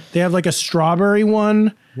 Wow. They have like a strawberry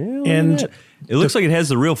one, and It looks like it has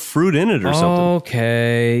the real fruit in it or something.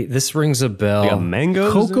 Okay, this rings a bell. Like a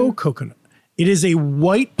mango. Cocoa Coconut. It is a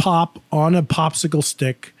white pop on a popsicle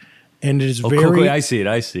stick, and it is very. Cocoa, I see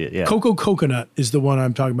it. Yeah. Cocoa Coconut is the one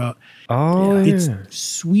I'm talking about. Oh, It's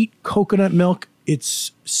sweet coconut milk.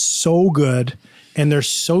 It's so good, and they're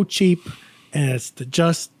so cheap, and it's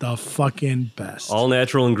just the fucking best. All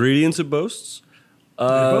natural ingredients it boasts.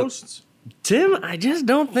 Boasts. Tim, I just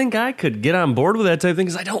don't think I could get on board with that type of thing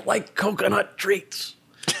because I don't like coconut treats.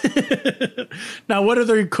 Now, what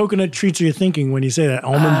other coconut treats are you thinking when you say that?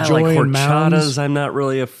 Almond Joy like and Mounds? horchatas, I'm not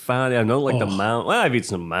really a fan. I don't like the Mounds. Well, I've eaten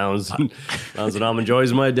some Mounds and Almond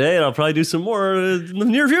Joys in my day, and I'll probably do some more in the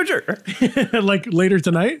near future. Like later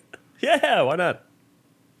tonight? Yeah, why not?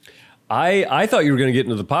 I thought you were going to get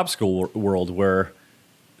into the popsicle world where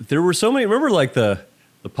there were so many. Remember, like the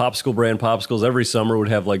popsicle brand popsicles every summer would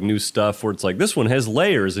have like new stuff where it's like this one has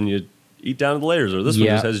layers and you eat down to the layers, or this one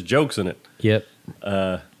just has jokes in it. Yep.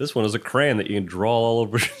 This one is a crayon that you can draw all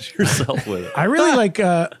over yourself with. I really like.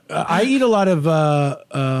 I eat a lot of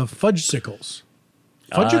fudgesicles.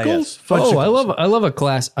 Fudgicles? Yes. Fudgesicles. I love a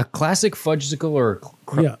classic fudgesicle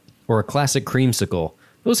or a classic creamsicle.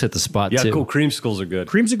 Those hit the spot Yeah, too. cool. Creamsicles are good.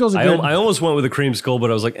 Creamsicles are good. I almost went with a creamsicle,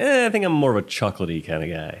 but I was like, I think I'm more of a chocolatey kind of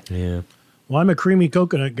guy. Yeah. Well, I'm a creamy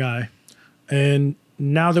coconut guy. And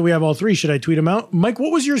now that we have all three, should I tweet them out? Mike,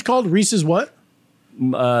 what was yours called? Reese's what?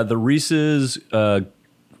 The Reese's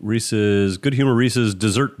Good Humor Reese's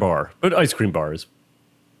dessert bar, but ice cream bars.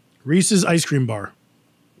 Reese's ice cream bar.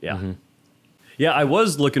 Yeah, yeah. I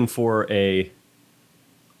was looking for the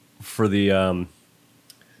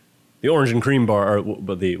orange and cream bar,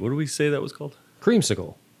 but what do we say that was called?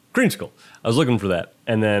 Creamsicle. Creamsicle. I was looking for that,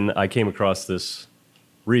 and then I came across this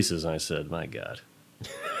Reese's, and I said, "My God,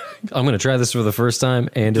 I'm going to try this for the first time,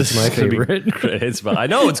 and it's my favorite. I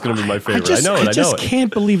know it's going to be my favorite. I know it. I just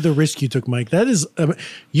can't believe the risk you took, Mike. That is,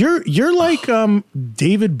 you're like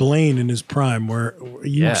David Blaine in his prime, where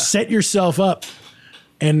you set yourself up,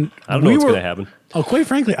 and I don't know what's going to happen. Oh, quite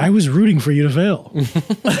frankly, I was rooting for you to fail.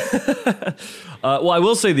 Well, I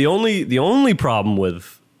will say the only problem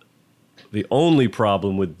with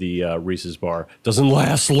the Reese's bar doesn't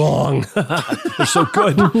last long. They're so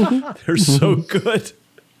good. They're so good.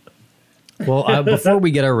 Well, before we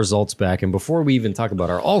get our results back, and before we even talk about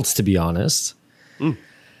our alts, to be honest,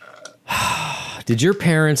 did your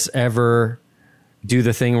parents ever do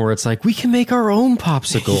the thing where it's like, we can make our own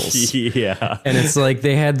popsicles? Yeah. And it's like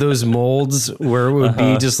they had those molds where it would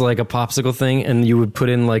be just like a popsicle thing, and you would put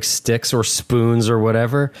in like sticks or spoons or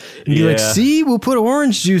whatever, and be like, see, we'll put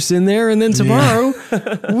orange juice in there, and then tomorrow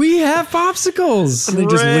we have popsicles. And they're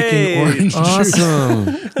just licking orange juice.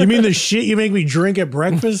 Awesome. You mean the shit you make me drink at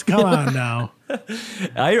breakfast? Come on now.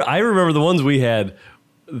 I remember the ones we had.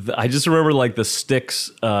 I just remember like the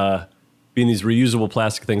sticks being these reusable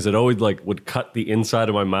plastic things that always like would cut the inside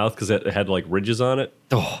of my mouth because it had like ridges on it.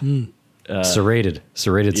 Serrated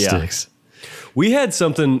yeah. sticks. We had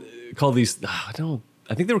something called these. I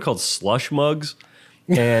think they were called slush mugs,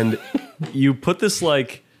 and you put this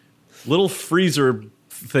like little freezer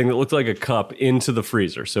thing that looked like a cup into the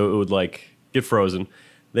freezer, so it would like get frozen.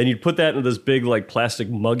 Then you'd put that into this big like plastic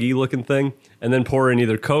muggy looking thing, and then pour in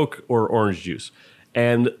either Coke or orange juice.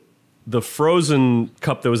 And the frozen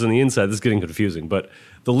cup that was on the inside, this is getting confusing, but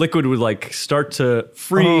the liquid would like start to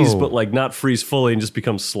freeze, but like not freeze fully and just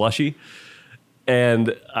become slushy.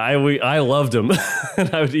 And I loved them,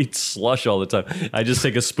 and I would eat slush all the time. I just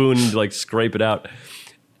take a spoon and like scrape it out,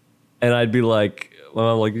 and I'd be like,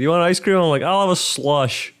 "Well, like, do you want ice cream?" I'm like, "I'll have a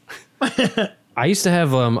slush." I used to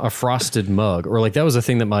have a frosted mug, or like that was a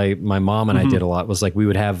thing that my mom and I did a lot. Was like we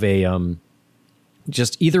would have a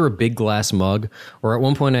just either a big glass mug, or at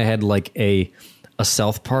one point I had like a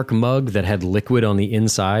South Park mug that had liquid on the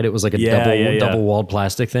inside. It was like a double walled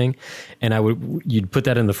plastic thing, and you'd put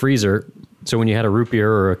that in the freezer. So when you had a root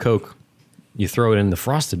beer or a Coke, you throw it in the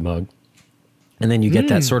frosted mug, and then you get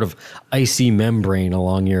that sort of icy membrane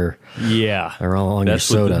along your your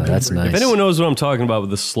soda. That's nice. If anyone knows what I'm talking about with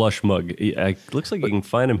the slush mug, it looks like you can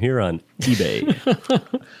find them here on eBay.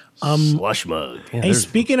 Slush mug. Yeah, hey,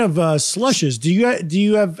 speaking of slushes, do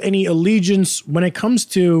you have any allegiance when it comes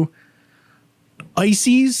to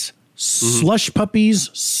ices, slush puppies,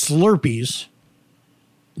 Slurpees?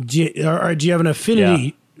 Do you have an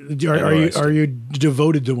affinity? Are you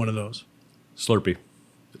devoted to one of those? Slurpee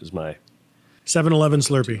is my 7-Eleven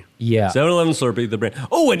Slurpee. Yeah. 7-Eleven Slurpee, the brand.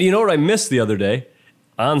 Oh, and you know what I missed the other day?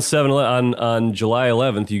 On 7-Eleven, on July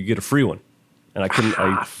 11th, you get a free one. And I couldn't,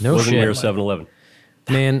 wasn't near 7-Eleven.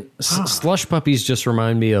 Man, slush puppies just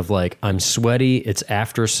remind me of like, I'm sweaty, it's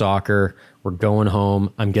after soccer, we're going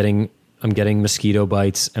home, I'm getting mosquito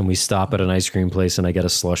bites, and we stop at an ice cream place and I get a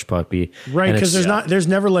slush puppy. Right, because there's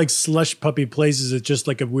never like slush puppy places. It's just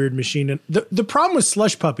like a weird machine. And the problem with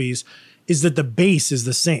slush puppies is that the base is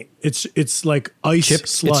the same. It's like ice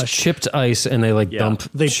slush. It's chipped ice, and they like dump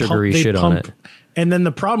sugary shit on it. And then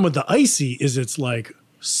the problem with the icy is it's like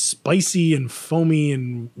spicy and foamy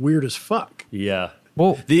and weird as fuck. Yeah.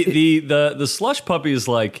 Well, the slush puppy is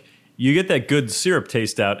like, you get that good syrup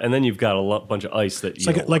taste out, and then you've got a bunch of ice that it's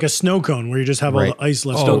like a snow cone where you just have all the ice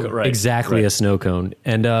left over. Right. Exactly, a snow cone.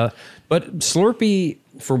 And but Slurpee,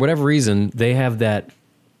 for whatever reason, they have that.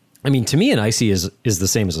 I mean, to me, an icy is the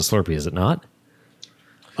same as a Slurpee, is it not?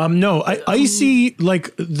 No, icy,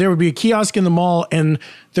 like there would be a kiosk in the mall, and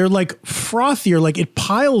they're like frothier, like it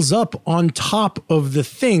piles up on top of the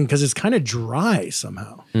thing because it's kind of dry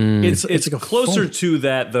somehow. It's like a closer foam. to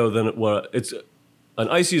that though than what it's. An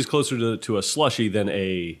icy is closer to a slushy than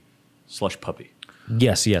a slush puppy.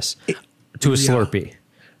 Yes. To a Slurpee.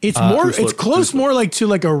 It's more. It's close more like to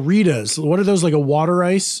like a Rita's. What are those, like a water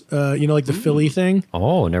ice? Like the Philly thing.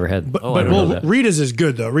 Oh, never had. But Rita's is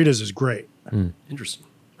good though. Rita's is great. Interesting.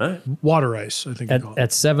 All right. Water ice, I think. At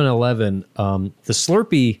 7-Eleven, the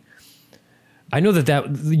Slurpee. I know that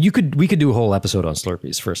we could do a whole episode on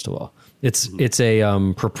Slurpees. First of all, it's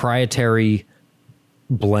a proprietary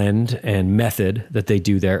blend and method that they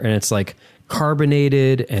do there, and it's like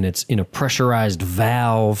carbonated, and it's in a pressurized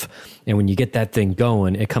valve, and when you get that thing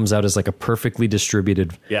going, it comes out as like a perfectly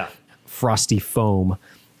distributed frosty foam.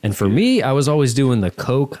 And for me, I was always doing the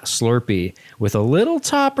Coke Slurpee with a little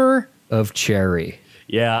topper of cherry.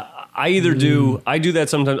 Yeah, I do that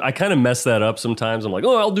sometimes. I kind of mess that up sometimes. I'm like,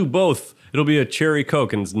 oh, I'll do both. It'll be a cherry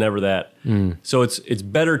Coke, and it's never that. So it's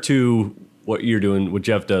better to what you're doing, what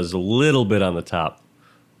Jeff does, a little bit on the top,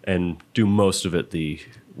 and do most of it the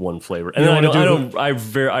one flavor. And then I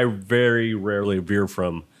very rarely veer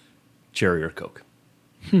from cherry or Coke.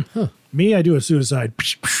 Me, I do a suicide.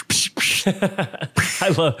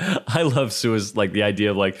 I love suicide, like the idea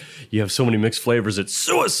of like you have so many mixed flavors, it's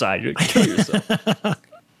suicide. You kill yourself.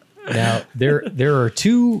 Now there are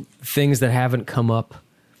two things that haven't come up.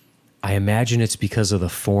 I imagine it's because of the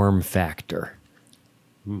form factor.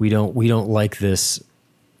 We don't like this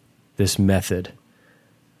method.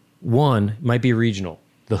 One might be regional.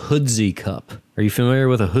 The Hoodsie cup. Are you familiar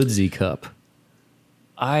with a Hoodsie cup?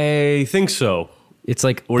 I think so. It's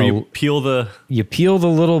like where you peel the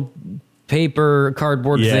little paper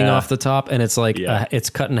cardboard thing off the top, and it's like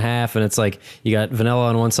it's cut in half, and it's like you got vanilla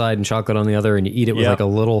on one side and chocolate on the other, and you eat it with like a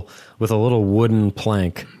little wooden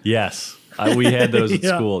plank. Yes, we had those at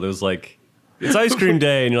school. It was like, it's ice cream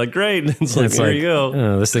day, and you're like, great. And it's like, here you go.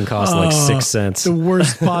 Oh, this thing costs like 6 cents. The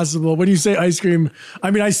worst possible. When you say ice cream,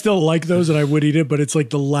 I mean, I still like those and I would eat it, but it's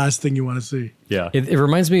like the last thing you want to see. Yeah. It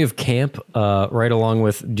reminds me of camp, right along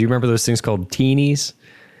with, do you remember those things called teenies?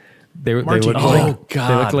 They look Martini. like, God.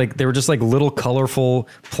 they look like they were just like little colorful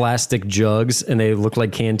plastic jugs, and they look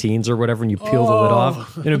like canteens or whatever. And you peel the lid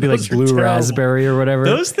off, and it'd be like those are blue terrible. raspberry or whatever.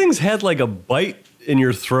 Those things had like a bite in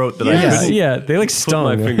your throat that I Yes. couldn't yeah, they like put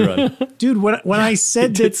my stung. finger on. Dude, when I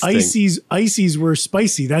said did that sting. ices were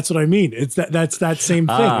spicy, that's what I mean. It's that's that same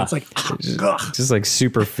thing. Ah. It's like ugh. Just like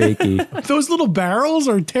super fakey. Those little barrels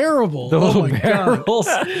are terrible. The oh little my god, barrels.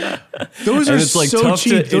 those are it's, like, so tough to-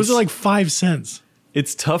 cheap. Those it's- are like 5 cents.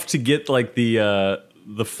 It's tough to get like the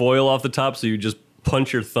foil off the top, so you just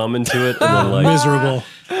punch your thumb into it and then like Miserable.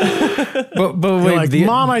 But You're wait, like,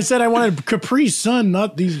 Mom, I said I wanted Capri Sun,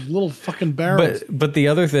 not these little fucking barrels. but the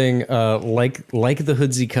other thing, like the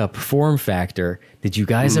Hoodsie Cup form factor, did you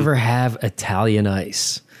guys ever have Italian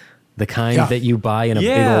ice? The kind Yeah. that you buy in a big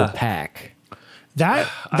Yeah. old pack.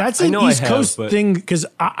 That's I an know I East have, Coast but- thing because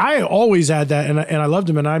I always had that and I loved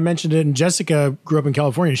them and I mentioned it. And Jessica grew up in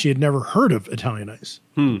California; she had never heard of Italian ice.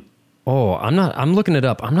 Oh, I'm looking it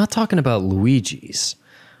up. I'm not talking about Luigi's.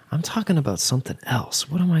 I'm talking about something else.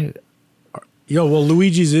 What am I? Yo, well,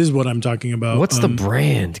 Luigi's is what I'm talking about. What's the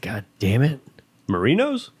brand? God damn it!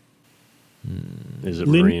 Marinos? Is it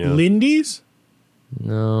Lin- Marino? Lindy's?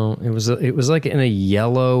 No, it was like in a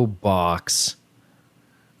yellow box.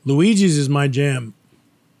 Luigi's is my jam.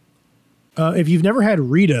 If you've never had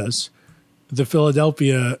Rita's, the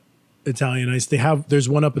Philadelphia Italian ice, there's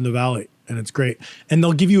one up in the valley and it's great. And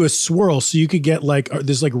they'll give you a swirl so you could get like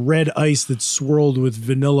there's like red ice that's swirled with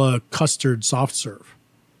vanilla custard soft serve.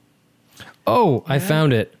 Oh, I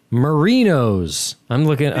found it. Marinos. I'm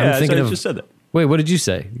looking. Yeah, I'm thinking I of. just said that. Wait, what did you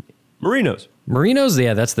say? Marinos. Marinos?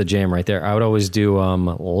 Yeah, that's the jam right there. I would always do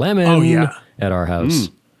lemon Oh, yeah. at our house.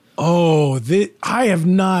 Oh, I have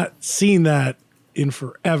not seen that in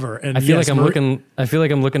forever. And I feel yes, like I'm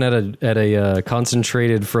looking at a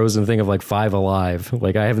concentrated frozen thing of like Five Alive.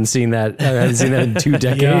 Like I haven't seen that. I haven't seen that in 2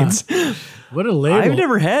 decades. What a label. I've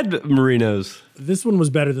never had Marinos. This one was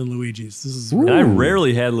better than Luigi's. This is. And I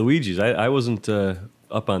rarely had Luigi's. I wasn't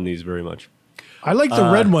up on these very much. I like the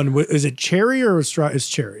red one. Is it cherry or it's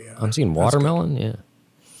cherry? I'm seeing watermelon. Yeah.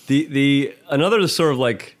 The another sort of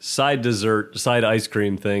like side dessert, side ice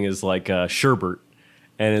cream thing is like sherbet.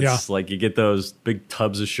 And it's like you get those big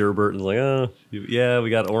tubs of sherbet and it's like, oh, yeah, we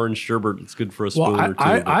got orange sherbet. It's good for a spoon Well, or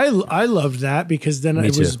two. I loved that because then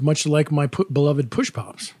it was too. much like my beloved Push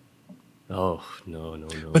Pops. oh, no.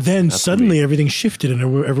 But then Not for suddenly me. everything shifted and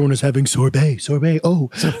everyone was having sorbet. Oh,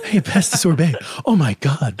 hey, pass the sorbet. Oh my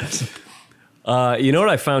God. You know what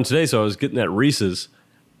I found today? So I was getting at Reese's.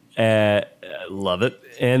 Love it.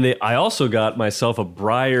 And I also got myself a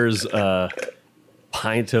Breyer's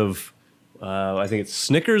pint of, I think it's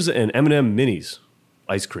Snickers and M&M Minis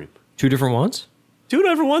ice cream. 2 different ones. 2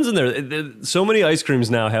 different ones in there. So many ice creams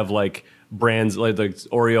now have like brands like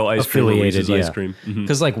Oreo ice cream or Affiliated, Reese's yeah. ice cream. Mhm.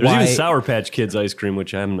 Because like There's why? even Sour Patch Kids ice cream,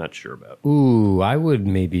 which I'm not sure about. Ooh, I would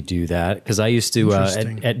maybe do that because I used to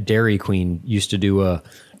Interesting. at Dairy Queen used to do a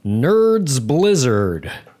Nerds Blizzard.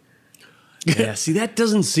 Yeah, see, that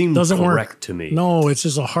doesn't seem Doesn't correct work to me. No, it's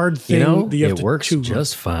just a hard thing. You know, that you have it to works chew.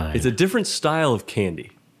 just fine. It's a different style of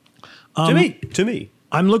candy. To me.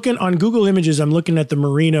 I'm looking on Google Images. I'm looking at the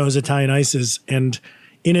Marinos Italian ices, and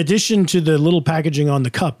in addition to the little packaging on the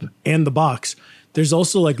cup and the box, there's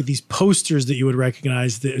also like these posters that you would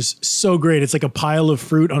recognize. That is so great. It's like a pile of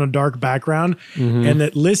fruit on a dark background, and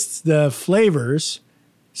it lists the flavors,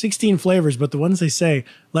 16 flavors, but the ones they say: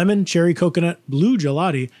 lemon, cherry, coconut, blue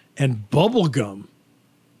gelati, and bubble gum.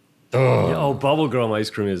 Oh, bubblegum ice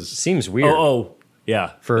cream is... Seems weird. Oh,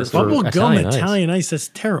 yeah. For- This- for- Bubble gum Italian ice. Italian ice. That's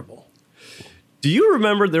terrible. Do you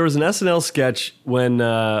remember there was an SNL sketch when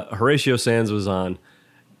Horatio Sands was on,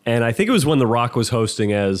 and I think it was when The Rock was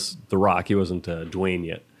hosting as The Rock. He wasn't Dwayne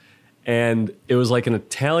yet. And it was like an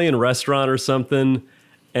Italian restaurant or something,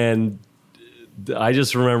 and I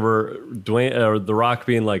just remember Dwayne or The Rock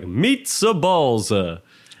being like, "Pizza balls"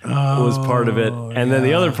 was part of it. And then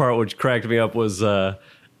the other part, which cracked me up, was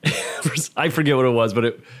I forget what it was, but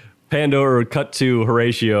it panned over, cut to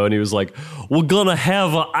Horatio, and he was like, "We're gonna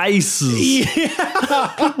have ices."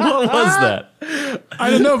 What was that? I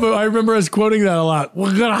don't know, but I remember us quoting that a lot.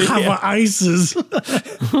 We're gonna have ices.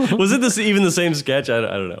 Was it even the same sketch? I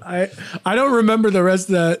don't know. I don't remember the rest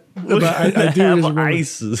of that, but I do just Have remember.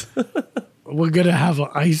 ices. We're gonna have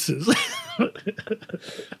ices.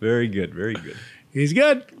 Very good. Very good. He's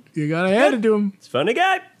good. You gotta hand it to him. It's a funny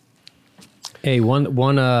guy. Hey, one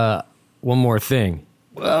more thing.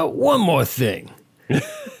 One more thing.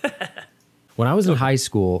 When I was in high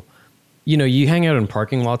school, you know, you hang out in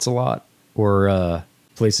parking lots a lot or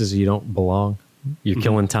places you don't belong. You're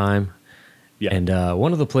killing time. Yeah. And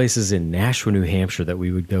one of the places in Nashua, New Hampshire that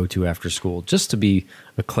we would go to after school, just to be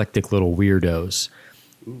eclectic little weirdos,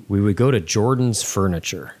 we would go to Jordan's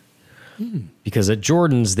Furniture. Because at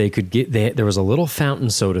Jordan's, there was a little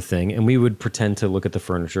fountain soda thing, and we would pretend to look at the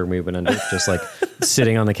furniture, and we would end up just like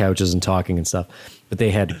sitting on the couches and talking and stuff. But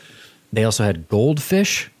they also had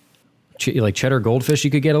goldfish, like cheddar goldfish.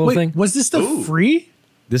 You could get a little thing. Was this stuff free?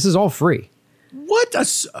 This is all free. What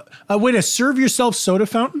a way to serve yourself soda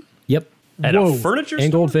fountain? Yep. At a furniture And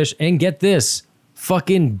store? goldfish, and get this,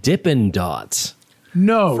 fucking Dippin' Dots.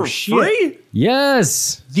 No For shit. free?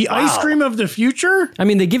 Yes. The ice cream of the future? I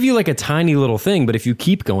mean, they give you like a tiny little thing, but if you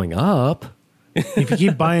keep going up, If you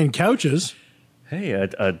keep buying couches. Hey,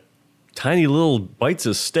 a tiny little bites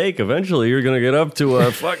of steak. Eventually, you're gonna get up to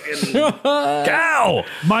a fucking cow.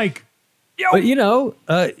 Mike, but you know,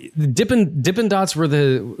 Dippin' Dots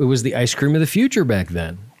it was the ice cream of the future back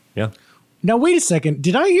then. Yeah. now wait a second.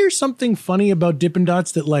 Did I hear something funny about Dippin'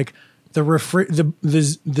 Dots that like the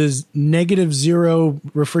 -0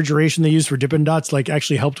 refrigeration they use for Dippin' Dots like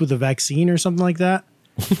actually helped with the vaccine or something like that?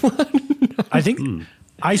 I think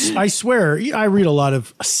I swear I read a lot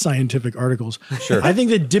of scientific articles. Sure. I think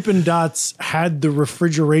that Dippin' Dots had the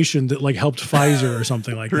refrigeration that like helped Pfizer or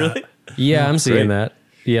something like that. Yeah, I'm seeing Great. that.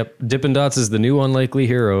 Yep. Dippin' Dots is the new unlikely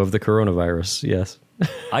hero of the coronavirus. Yes.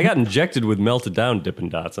 I got injected with melted down Dippin'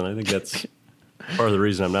 Dots, and I think that's part of the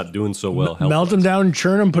reason I'm not doing so well. Melt them down,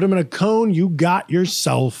 churn them, put them in a cone. You got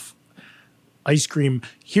yourself ice cream.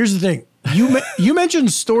 Here's the thing. You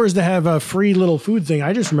mentioned stores that have a free little food thing.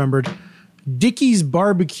 I just remembered Dickey's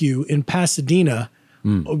Barbecue in Pasadena.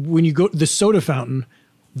 When you go to the soda fountain,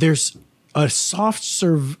 there's a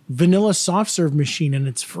vanilla soft serve machine, and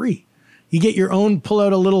it's free. You get your own, pull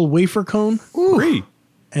out a little wafer cone. Free.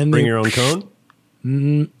 And Bring they- your own cone.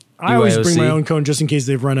 I always bring my BYOC. own cone just in case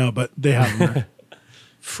they've run out, but they have them there.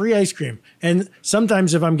 Free ice cream. And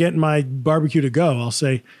sometimes if I'm getting my barbecue to go, I'll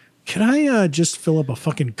say, can I just fill up a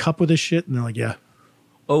fucking cup with this shit? And they're like, yeah.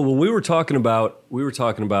 Oh, well, we were talking about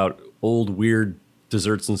old weird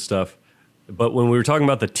desserts and stuff. But when we were talking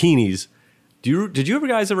about the teenies, did you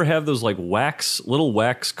guys ever have those like little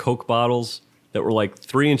wax Coke bottles that were like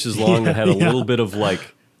 3 inches long that had a little bit of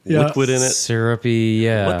like Yeah. liquid in it? Syrupy.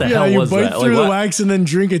 Yeah. What the Yeah, hell you was bite that? through Like, the what- wax and then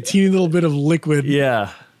drink a teeny little bit of liquid.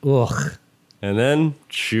 Yeah. Ugh. And then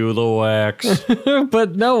chew the wax.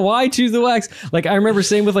 But no, why choose the wax? Like I remember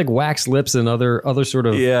saying with like wax lips and other sort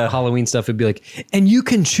of Yeah. Halloween stuff, it'd be like, and you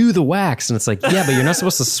can chew the wax, and it's like, yeah, but you're not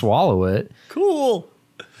supposed to swallow it. Cool.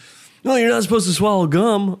 No, you're not supposed to swallow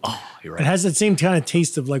gum. Oh, you're It right. has that same kind of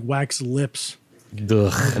taste of like wax lips.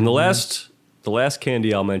 Ugh. And the last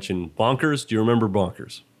candy I'll mention, Bonkers. Do you remember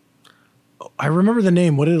Bonkers? I remember the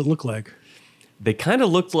name. What did it look like? They kind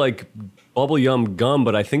of looked like bubble yum gum,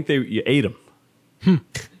 but I think you ate them.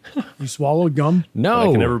 You swallowed gum? No,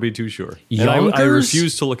 I can never be too sure. And I Yonkers?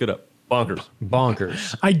 refuse to look it up. Bonkers.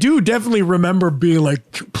 bonkers. I do definitely remember being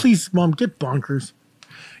like, please, Mom, get bonkers.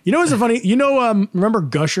 You know what's funny? Remember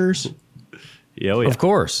Gushers? Yeah, oh yeah. Of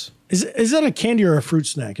course, Is that a candy or a fruit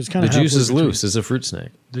snack? It's kind the of juice is loose. Is a fruit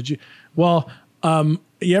snack. Did you? Well,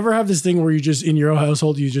 you ever have this thing where you just in your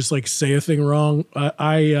household you just like say a thing wrong?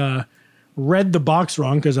 I read the box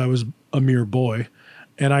wrong because I was a mere boy,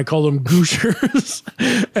 and I called them Gooshers.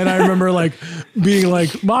 And I remember like being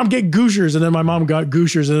like, "Mom, get Gooshers," and then my mom got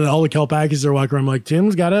Gooshers, and then all the Calpackies are walking around like,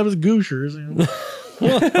 "Tim's got to have his Gooshers."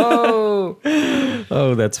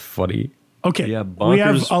 Oh, that's funny. Okay, Yeah, we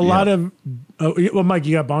have bonkers, a lot yeah. of. Well, Mike,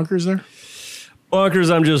 you got bonkers there.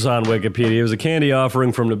 Bonkers, I'm just on Wikipedia. It was a candy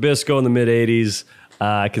offering from Nabisco in the mid-'80s.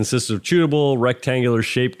 It consists of chewable,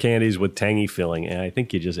 rectangular-shaped candies with tangy filling, and I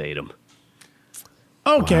think you just ate them.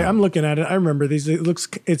 Okay, I'm looking at it. I remember these.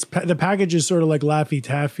 The package is sort of like Laffy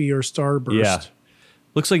Taffy or Starburst. Yeah.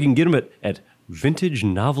 Looks like you can get them at vintage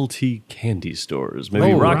novelty candy stores. Maybe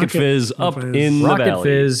Oh, Rocket Rocket Fizz up Fizz. in the Rocket valley.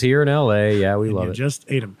 Fizz here in LA. Yeah, we love You it. just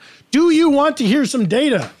ate them. Do you want to hear some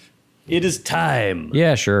data? It is time.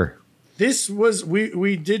 Yeah, sure. This was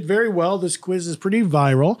we did very well. This quiz is pretty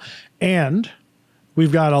viral, and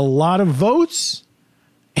we've got a lot of votes.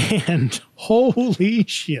 And holy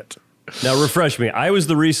shit! Now refresh me. I was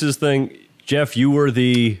the Reese's thing. Jeff, you were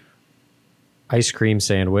the Ice cream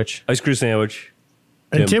sandwich. ice cream sandwich.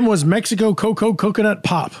 And Tim was Mexico Cocoa Coconut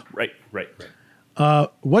Pop. Right.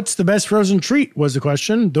 What's the best frozen treat? Was the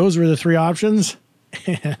question. Those were the three options.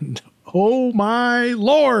 And oh my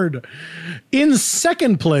lord! In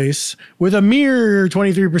second place, with a mere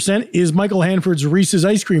 23%, is Michael Hanford's Reese's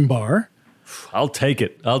Ice Cream Bar. I'll take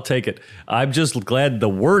it. I'm just glad the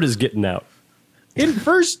word is getting out. In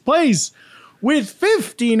first place, with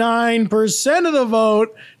 59% of the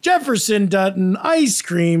vote, Jefferson Dutton ice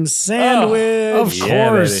cream sandwich. Of Yeah,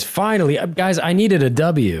 course, baby. finally. Guys, I needed a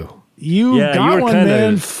W. You Yeah, got you were one, kinda-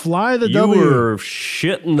 man. Fly the You W. were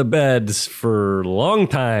shitting the beds for a long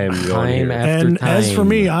time. going Time here. after And as for time.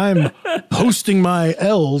 me, I'm posting my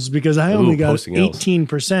L's because I only got posting Ls.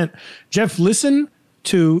 18%. Jeff, listen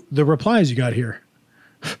to the replies you got here.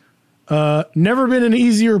 Never been an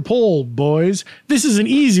easier poll, boys. This is an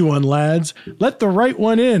easy one, lads. Let the right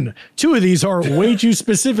one in. 2 of these are way too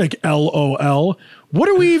specific, LOL. What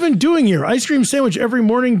are we even doing here? Ice cream sandwich every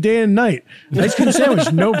morning, day and night. Ice cream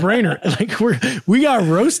sandwich, no brainer. Like we got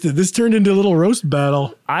roasted. This turned into a little roast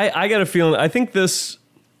battle. I got a feeling. I think this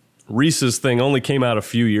Reese's thing only came out a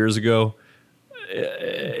few years ago.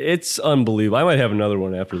 It's unbelievable. I might have another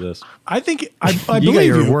one after this. I think I You got believe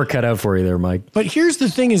your you. work cut out for you there, Mike. But here's the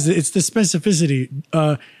thing: is that it's the specificity.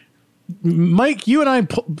 Mike, you and I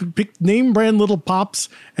picked name brand little pops,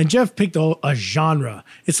 and Jeff picked a genre.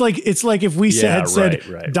 It's like if we Yeah, had said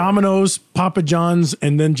right. Domino's, Papa John's,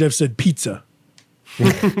 and then Jeff said pizza.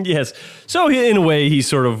 Yes. So in a way, he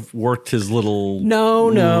sort of worked his little. No,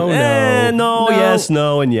 Yes,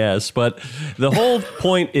 no, and yes. But the whole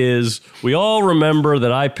point is, we all remember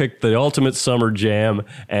that I picked the ultimate summer jam,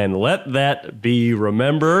 and let that be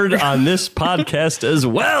remembered on this podcast as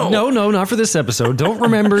well. No, not for this episode. Don't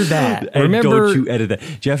remember that. And Remember, don't you edit that,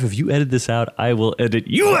 Jeff? If you edit this out, I will edit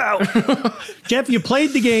you out. Jeff, you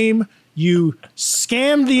played the game. You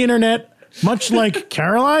scammed the internet. Much like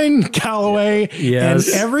Caroline Calloway. Yes.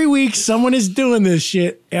 And every week someone is doing this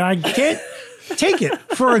shit, and I can't take it.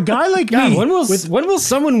 For a guy like God, me, when will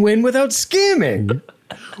someone win without scamming?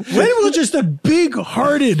 when will just a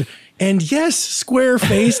big-hearted and yes,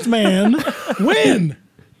 square-faced man win?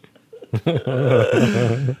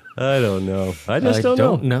 I don't know. I just I don't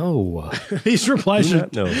don't know. know. These replies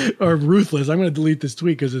No. are ruthless. I'm going to delete this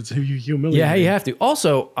tweet because it's humiliating. Yeah, you have to.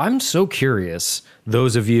 Also, I'm so curious,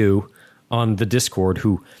 those of you on the Discord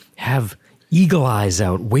who have eagle eyes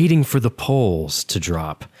out waiting for the polls to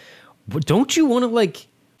drop. Don't you want to like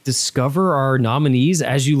discover our nominees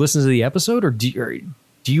as you listen to the episode, or do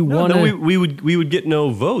you want to? No, we would get no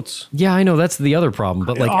votes. Yeah, I know that's the other problem.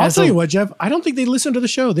 But like, I'll as tell a- you what, Jeff. I don't think they listen to the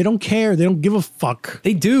show. They don't care. They don't give a fuck.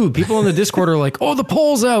 They do. People on the Discord are like, "Oh, the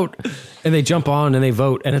poll's out," and they jump on and they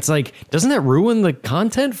vote, and it's like, doesn't that ruin the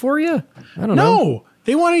content for you? I don't know. No,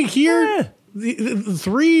 they want to hear the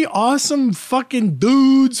 3 awesome fucking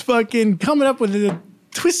dudes fucking coming up with the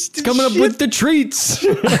twisted Coming up shit. with the treats.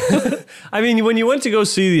 I mean, when you went to go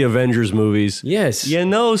see the Avengers movies, Yes. you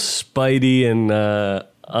know Spidey and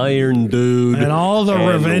Iron Dude And all the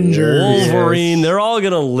and Revengers. Wolverine, Yes. they're all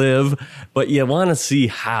gonna live, but you want to see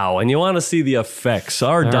how, and you want to see the effects.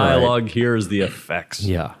 Our dialogue here is the effects.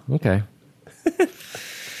 Yeah. Okay.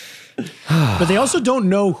 But they also don't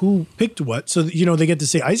know who picked what. So, they get to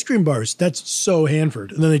say ice cream bars. That's so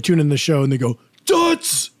Hanford. And then they tune in the show and they go,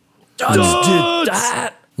 Duts! Duts did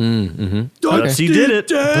that! Dutsy did it.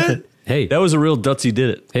 that. Hey, That was a real Dutsy did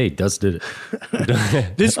it. hey, Dutz did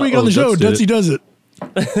it. This week Uh-oh, on the show, Duts did Dutsy does it.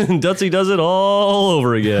 Dutsy does it all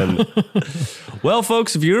over again. Well,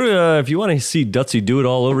 folks, if you want to see Dutsy do it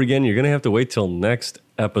all over again, you're gonna have to wait till next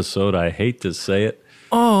episode. I hate to say it.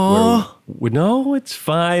 Oh no, it's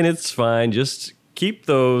fine. It's fine. Just keep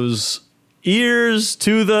those ears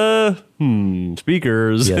to the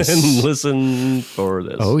speakers Yes. and listen for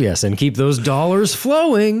this. Oh yes, and keep those dollars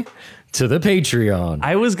flowing to the Patreon.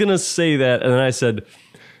 I was gonna say that, and then I said,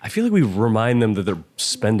 I feel like we remind them that they're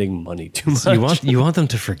spending money too much. You want them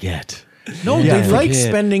to forget. No, Yeah, they like forget,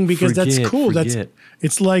 spending because that's forget, cool. forget.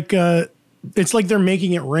 It's like they're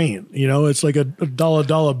making it rain. It's like a dollar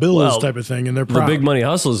bills Well, type of thing, and they're The proud. big money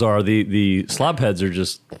hustlers are the slop heads are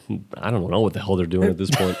just, I don't know what the hell they're doing at this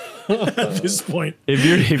point. at this point. If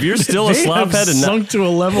you're still a They slop have head and sunk to a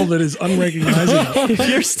level that is unrecognizable. if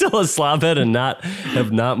you're still a slop head and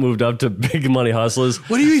have not moved up to big money hustlers,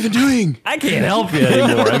 What are you even doing? I can't help you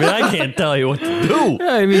anymore. I mean, I can't tell you what to do.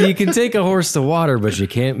 I mean, you can take a horse to water, but you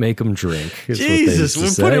can't make them drink. is what they Jesus,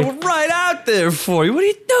 used to we put say. it right out there for you. What are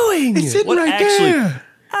you doing? It's sitting What right there.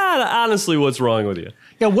 Honestly, what's wrong with you?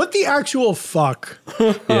 Yeah, what the actual fuck?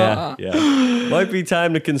 Yeah. Might be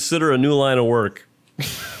time to consider a new line of work.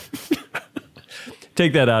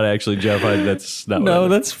 Take that out, actually, Jeff. That's not what I No,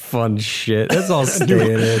 meant. that's fun shit. That's all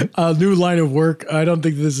staying in. A new line of work. I don't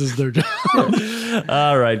think this is their job.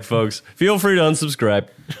 All right, folks. Feel free to unsubscribe.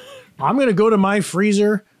 I'm going to go to my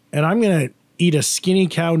freezer and I'm going to eat a Skinny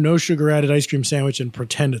Cow no sugar added ice cream sandwich and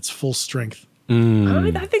pretend it's full strength.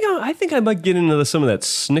 I think I might get into some of that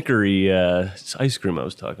Snickery ice cream I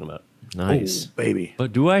was talking about. Nice. Baby.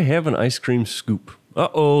 But do I have an ice cream scoop?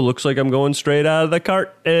 Uh-oh, looks like I'm going straight out of the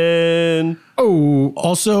carton. Oh,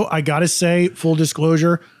 also, I gotta say, full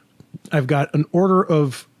disclosure, I've got an order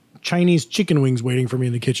of Chinese chicken wings waiting for me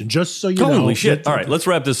in the kitchen, just so you know. Holy shit. All right, let's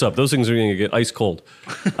wrap this up. Those things are going to get ice cold.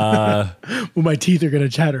 Well, my teeth are gonna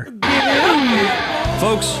chatter.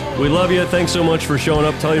 Folks, we love you. Thanks so much for showing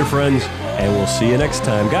up. Tell your friends, and we'll see you next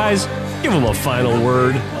time. Guys, give them a final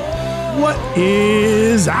word. What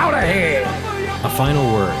is out of here? A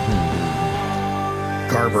final word.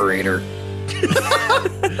 Carburetor.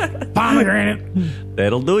 Pomegranate.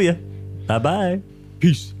 That'll do you. Bye-bye.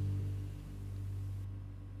 Peace.